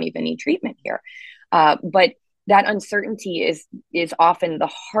 oh, I don't even need treatment here. But that uncertainty is often the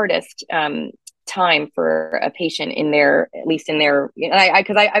hardest time for a patient in their, at least in their,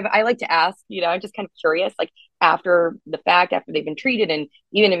 because I like to ask, I'm just kind of curious, like after the fact, after they've been treated and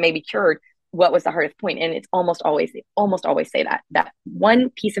even it may be cured, what was the hardest point? And it's almost always say that one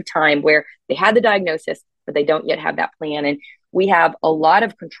piece of time where they had the diagnosis, but they don't yet have that plan. And we have a lot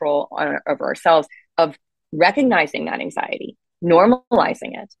of control over ourselves of recognizing that anxiety,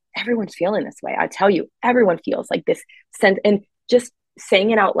 normalizing it. Everyone's feeling this way. I tell you, everyone feels like this sense, and just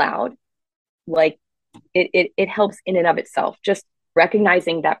saying it out loud, like it helps in and of itself. Just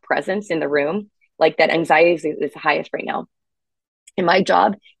recognizing that presence in the room, like that anxiety is the highest right now. And my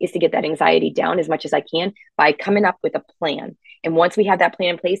job is to get that anxiety down as much as I can by coming up with a plan. And once we have that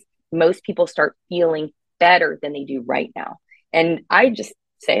plan in place, most people start feeling better than they do right now. And I just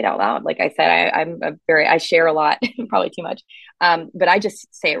say it out loud. Like I said, I share a lot, probably too much. But I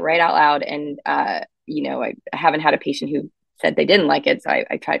just say it right out loud. And, I haven't had a patient who said they didn't like it. So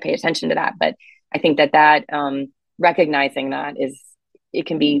I try to pay attention to that. But I think that recognizing that it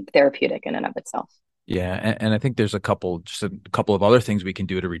can be therapeutic in and of itself. Yeah, and I think there's a couple of other things we can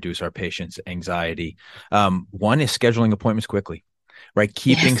do to reduce our patients' anxiety. One is scheduling appointments quickly, right?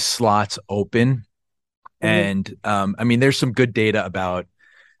 Keeping Yes. slots open. Mm-hmm. And there's some good data about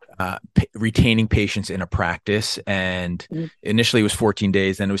retaining patients in a practice. And Mm-hmm. initially it was 14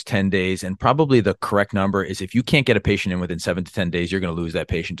 days, then it was 10 days. And probably the correct number is if you can't get a patient in within 7 to 10 days, you're going to lose that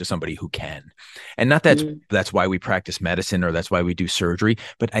patient to somebody who can. And not that's why we practice medicine or that's why we do surgery.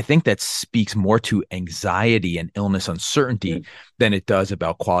 But I think that speaks more to anxiety and illness uncertainty Mm-hmm. than it does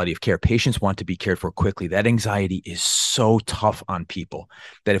about quality of care. Patients want to be cared for quickly. That anxiety is so tough on people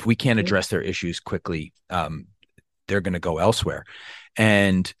that if we can't address their issues quickly, they're going to go elsewhere.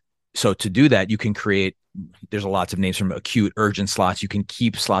 And so to do that, you can create, there's lots of names from acute, urgent slots. You can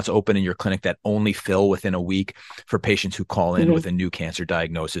keep slots open in your clinic that only fill within a week for patients who call in Mm-hmm. with a new cancer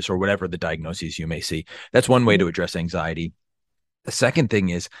diagnosis or whatever the diagnoses you may see. That's one way to address anxiety. The second thing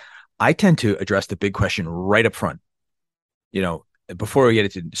is I tend to address the big question right up front, before we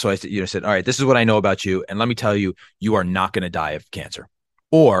get into, so I said, all right, this is what I know about you. And let me tell you, you are not going to die of cancer.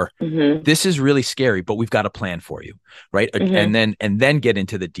 Or Mm-hmm. this is really scary, but we've got a plan for you, right? Mm-hmm. And then get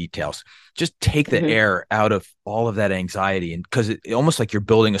into the details. Just take the Mm-hmm. air out of all of that anxiety, and because it almost like you're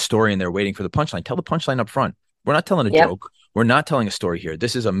building a story and they're waiting for the punchline. Tell the punchline up front. We're not telling a Yep. joke. We're not telling a story here.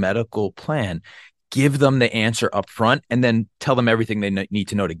 This is a medical plan. Give them the answer up front, and then tell them everything they need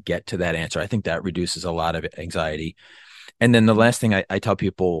to know to get to that answer. I think that reduces a lot of anxiety. And then the last thing I tell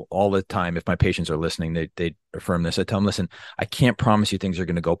people all the time, if my patients are listening, they affirm this. I tell them, listen, I can't promise you things are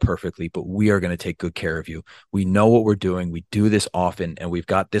going to go perfectly, but we are going to take good care of you. We know what we're doing. We do this often, and we've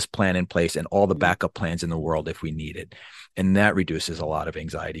got this plan in place and all the backup plans in the world if we need it. And that reduces a lot of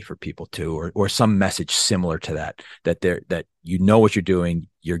anxiety for people too, or some message similar to that you know what you're doing.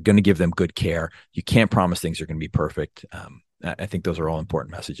 You're going to give them good care. You can't promise things are going to be perfect. I think those are all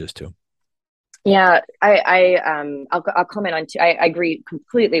important messages too. Yeah, I'll comment on two. I agree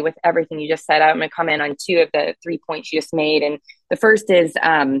completely with everything you just said. I'm going to comment on two of the 3 points you just made. And the first is,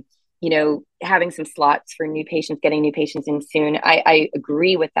 having some slots for new patients, getting new patients in soon. I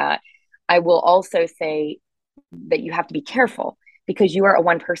agree with that. I will also say that you have to be careful because you are a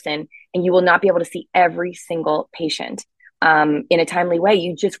one person and you will not be able to see every single patient in a timely way.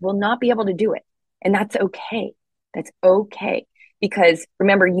 You just will not be able to do it. And that's okay. That's okay. Because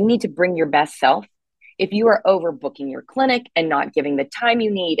remember, you need to bring your best self. If you are overbooking your clinic and not giving the time you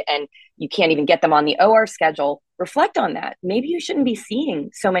need, and you can't even get them on the OR schedule, reflect on that. Maybe you shouldn't be seeing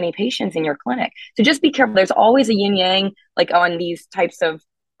so many patients in your clinic. So just be careful. There's always a yin yang, like on these types of,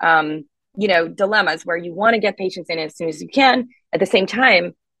 dilemmas where you want to get patients in as soon as you can. At the same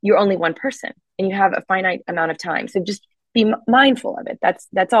time, you're only one person and you have a finite amount of time. So just be mindful of it.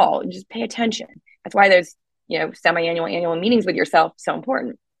 That's all. Just pay attention. That's why there's, semi-annual, annual meetings with yourself so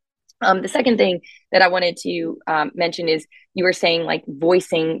important. The second thing that I wanted to mention is you were saying like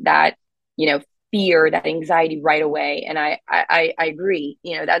voicing that, fear, that anxiety right away. And I agree,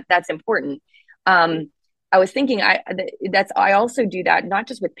 that's important. I was thinking I also do that, not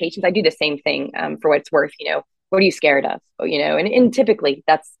just with patients. I do the same thing for what it's worth, what are you scared of? And typically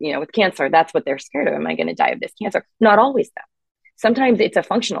that's, with cancer, that's what they're scared of. Am I going to die of this cancer? Not always though. Sometimes it's a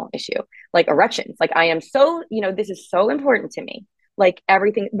functional issue, like erections. Like I am so, this is so important to me, like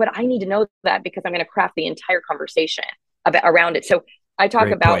everything, but I need to know that because I'm going to craft the entire conversation around it. So I talk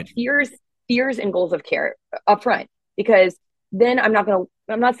Great about point. fears and goals of care upfront, because then I'm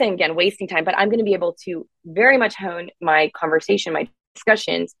not saying again, wasting time, but I'm going to be able to very much hone my conversation, my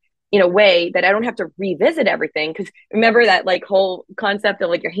discussions in a way that I don't have to revisit everything. Cause remember that like whole concept of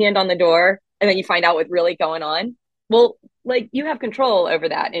like your hand on the door and then you find out what's really going on. Well, like you have control over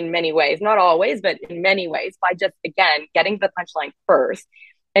that in many ways, not always, but in many ways by just, again, getting the punchline first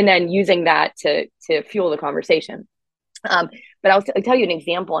and then using that to fuel the conversation. But I'll tell you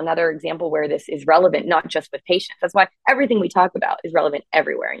another example where this is relevant, not just with patients. That's why everything we talk about is relevant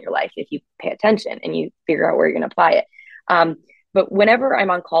everywhere in your life if you pay attention and you figure out where you're going to apply it. But whenever I'm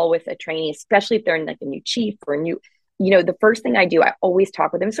on call with a trainee, especially if they're in like a new chief or a new, the first thing I do, I always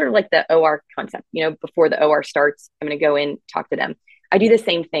talk with them, sort of like the OR concept, before the OR starts, I'm going to go in, talk to them. I do the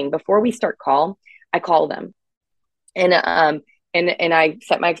same thing before we start call. I call them and I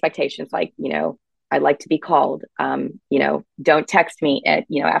set my expectations. Like, I'd like to be called, don't text me at,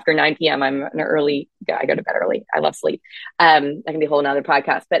 after 9 PM. I'm an early, I go to bed early. I love sleep. That can be a whole nother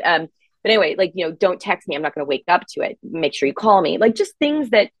podcast, but anyway, like, don't text me. I'm not going to wake up to it. Make sure you call me, like just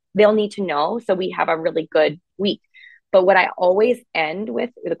things that they'll need to know. So we have a really good week. But what I always end with,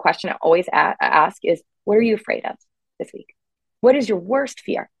 the question I always ask is, what are you afraid of this week? What is your worst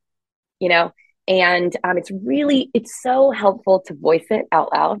fear? And it's so helpful to voice it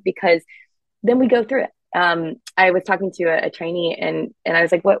out loud because then we go through it. I was talking to a trainee and I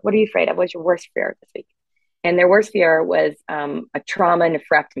was like, what are you afraid of? What's your worst fear this week? And their worst fear was a trauma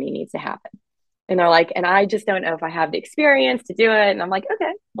nephrectomy needs to happen. And they're like, and I just don't know if I have the experience to do it. And I'm like,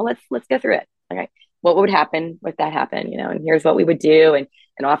 okay, well, let's go through it. Okay. What would happen if that happened, and here's what we would do. And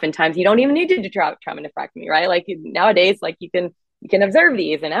oftentimes you don't even need to do trauma nephrectomy, right? Like nowadays, like you can observe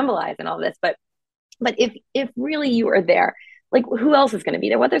these and embolize and all this. But if really you are there, like who else is going to be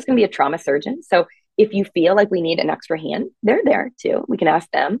there? Well, there's going to be a trauma surgeon. So if you feel like we need an extra hand, they're there too. We can ask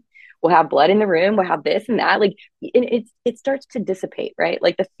them. We'll have blood in the room. We'll have this and that. Like it starts to dissipate, right?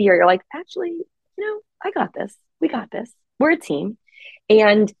 Like the fear, you're like, actually, I got this. We got this. We're a team.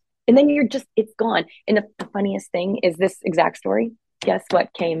 And then it's gone. And the funniest thing is this exact story. Guess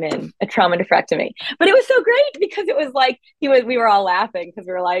what came in? A trauma nephrectomy. But it was so great because it was like, we were all laughing because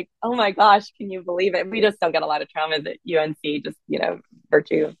we were like, oh my gosh, can you believe it? We just don't get a lot of traumas at UNC, just,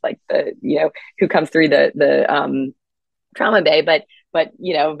 virtue of like who comes through the trauma bay. But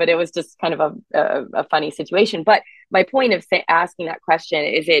it was just kind of a funny situation. But my point of asking that question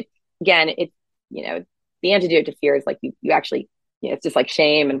is the antidote to fear is like you actually, it's just like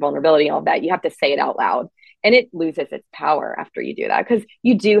shame and vulnerability and all that. You have to say it out loud and it loses its power after you do that because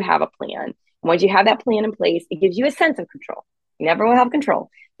you do have a plan. And once you have that plan in place, it gives you a sense of control. You never will have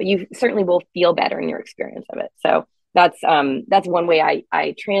control, but you certainly will feel better in your experience of it. So that's one way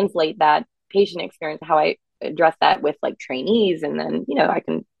I translate that patient experience, how I address that with like trainees. And then, I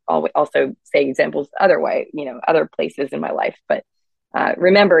can also say examples other way, other places in my life. But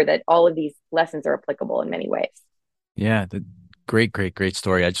remember that all of these lessons are applicable in many ways. Yeah. Great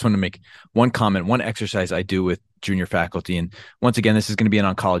story. I just want to make one comment, one exercise I do with junior faculty. And once again, this is going to be an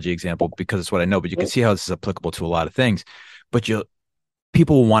oncology example because it's what I know, but you can see how this is applicable to a lot of things. But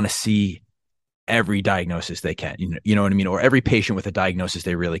people will want to see every diagnosis they can, you know what I mean? Or every patient with a diagnosis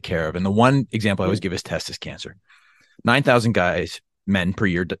they really care of. And the one example I always give is testis cancer. 9,000 men per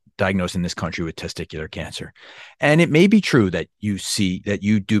year diagnosed in this country with testicular cancer. And it may be true that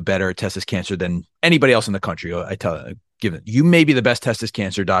you do better at testis cancer than anybody else in the country. You may be the best testis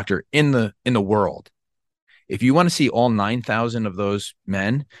cancer doctor in the world. If you want to see all 9,000 of those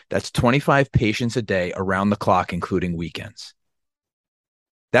men, that's 25 patients a day around the clock, including weekends.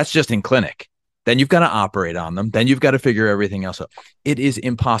 That's just in clinic. Then you've got to operate on them. Then you've got to figure everything else out. It is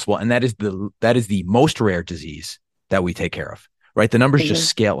impossible. And that is the most rare disease that we take care of. right? The numbers just Hmm.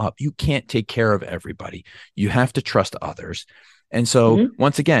 scale up. You can't take care of everybody. You have to trust others. And so, Hmm.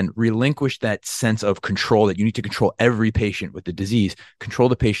 once again, relinquish that sense of control that you need to control every patient with the disease. Control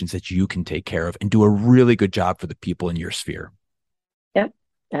the patients that you can take care of and do a really good job for the people in your sphere. Yep,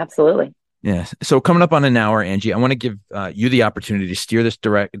 absolutely. Yes. So coming up on an hour, Angie, I want to give you the opportunity to steer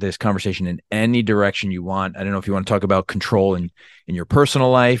this conversation in any direction you want. I don't know if you want to talk about control in your personal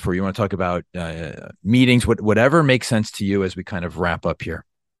life, or you want to talk about meetings, whatever makes sense to you as we kind of wrap up here.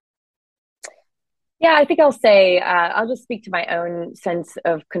 Yeah, I think I'll say I'll just speak to my own sense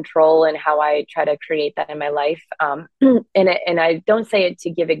of control and how I try to create that in my life. And I don't say it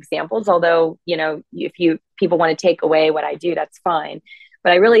to give examples, although if you people want to take away what I do, that's fine.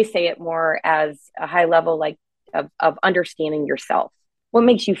 But I really say it more as a high level, like of understanding yourself. What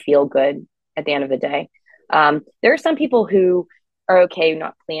makes you feel good at the end of the day? There are some people who are okay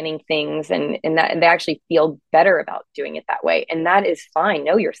not planning things, and they actually feel better about doing it that way, and that is fine.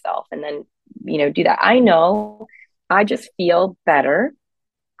 Know yourself, and then do that. I know I just feel better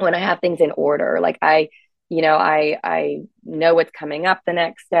when I have things in order. Like I know what's coming up the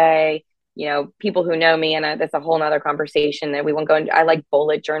next day. People who know me, and that's a whole nother conversation that we won't go into. I like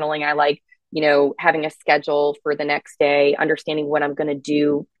bullet journaling. I like, having a schedule for the next day, understanding what I'm going to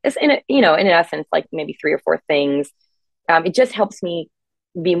do. It's in essence, like maybe three or four things. It just helps me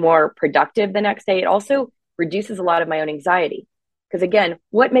be more productive the next day. It also reduces a lot of my own anxiety. Because again,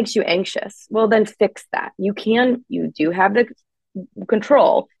 what makes you anxious? Well, then fix that. You do have the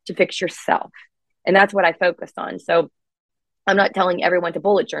control to fix yourself. And that's what I focus on. So I'm not telling everyone to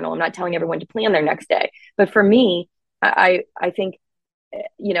bullet journal. I'm not telling everyone to plan their next day. But for me, I think,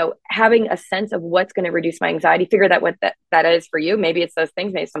 having a sense of what's going to reduce my anxiety, figure that what that is for you. Maybe it's those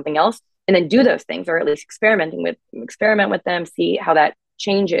things, maybe it's something else, and then do those things, or at least experiment with them, see how that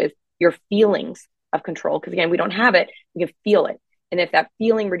changes your feelings of control. Because again, we don't have it, we can feel it. And if that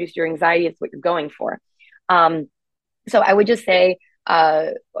feeling reduces your anxiety, it's what you're going for. So I would just say,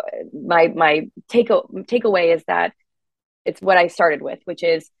 my takeaway is that it's what I started with, which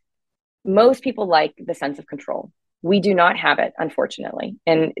is most people like the sense of control. We do not have it, unfortunately.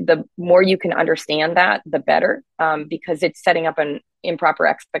 And the more you can understand that, the better, because it's setting up an improper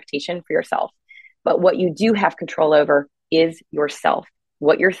expectation for yourself. But what you do have control over is yourself,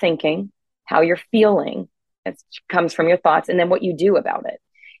 what you're thinking, how you're feeling. It comes from your thoughts, and then what you do about it.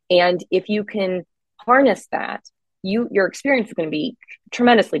 And if you can harness that, your experience is going to be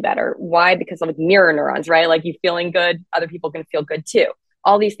tremendously better. Why? Because of like mirror neurons, right? Like you feeling good, other people can feel good too.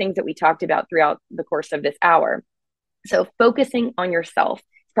 All these things that we talked about throughout the course of this hour. So focusing on yourself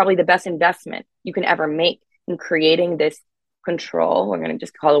is probably the best investment you can ever make in creating this control. We're going to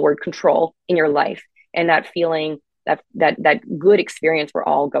just call the word control in your life, and that feeling, that good experience we're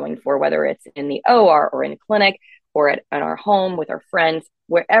all going for, whether it's in the OR or in a clinic or in our home with our friends,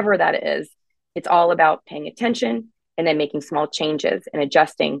 wherever that is. It's all about paying attention and then making small changes and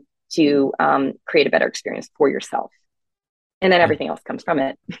adjusting to create a better experience for yourself. And then Yeah. everything else comes from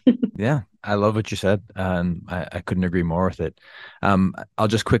it. Yeah, I love what you said. I couldn't agree more with it. I'll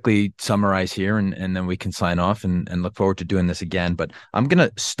just quickly summarize here, and then we can sign off and look forward to doing this again. But I'm going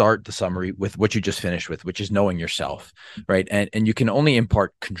to start the summary with what you just finished with, which is knowing yourself, right? And you can only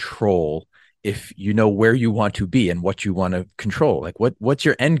impart control if you know where you want to be and what you want to control. Like what's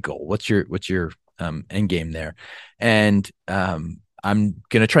your end goal? What's your end game there? And I'm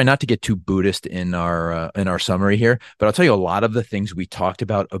going to try not to get too Buddhist in our summary here, but I'll tell you a lot of the things we talked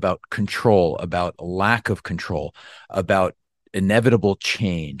about control, about lack of control, about inevitable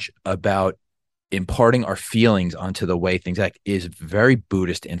change, about imparting our feelings onto the way things act is very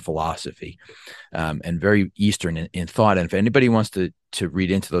Buddhist in philosophy, and very Eastern in thought. And if anybody wants to read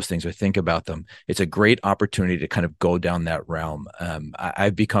into those things or think about them, it's a great opportunity to kind of go down that realm.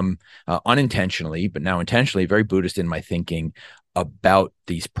 I've become unintentionally, but now intentionally, very Buddhist in my thinking about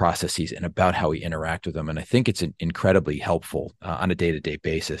these processes and about how we interact with them. And I think it's incredibly helpful on a day-to-day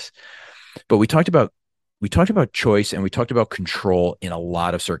basis. But we talked about choice, and we talked about control in a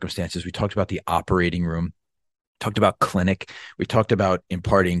lot of circumstances. We talked about the operating room, talked about clinic. We talked about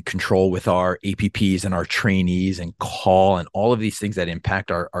imparting control with our APPs and our trainees and call and all of these things that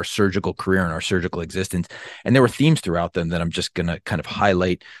impact our surgical career and our surgical existence. And there were themes throughout them that I'm just going to kind of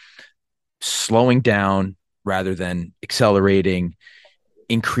highlight: slowing down rather than accelerating,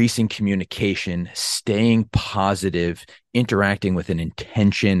 increasing communication, staying positive, interacting with an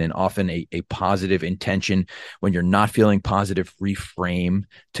intention, and often a positive intention. When you're not feeling positive, reframe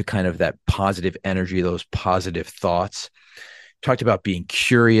to kind of that positive energy, those positive thoughts. talked about being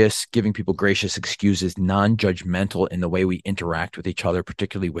curious, giving people gracious excuses, non-judgmental in the way we interact with each other,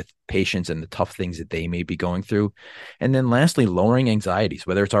 particularly with patients and the tough things that they may be going through. And then lastly, lowering anxieties,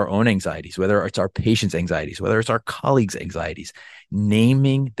 whether it's our own anxieties, whether it's our patients' anxieties, whether it's our colleagues' anxieties,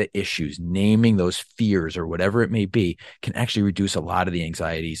 naming the issues, naming those fears or whatever it may be can actually reduce a lot of the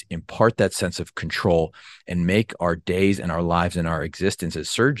anxieties, impart that sense of control, and make our days and our lives and our existence as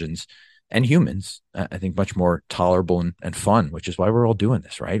surgeons and humans, I think, much more tolerable and fun, which is why we're all doing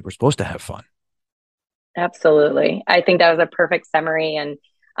this, right? We're supposed to have fun. Absolutely. I think that was a perfect summary. And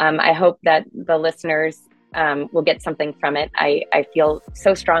I hope that the listeners will get something from it. I feel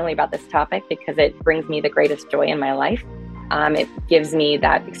so strongly about this topic because it brings me the greatest joy in my life. It gives me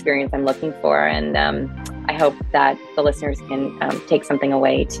that experience I'm looking for. And I hope that the listeners can take something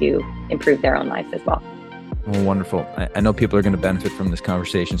away to improve their own lives as well. Well, wonderful. I know people are going to benefit from this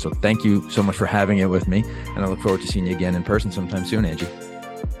conversation. So thank you so much for having it with me. And I look forward to seeing you again in person sometime soon, Angie.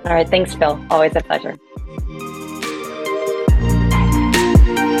 All right. Thanks, Phil. Always a pleasure.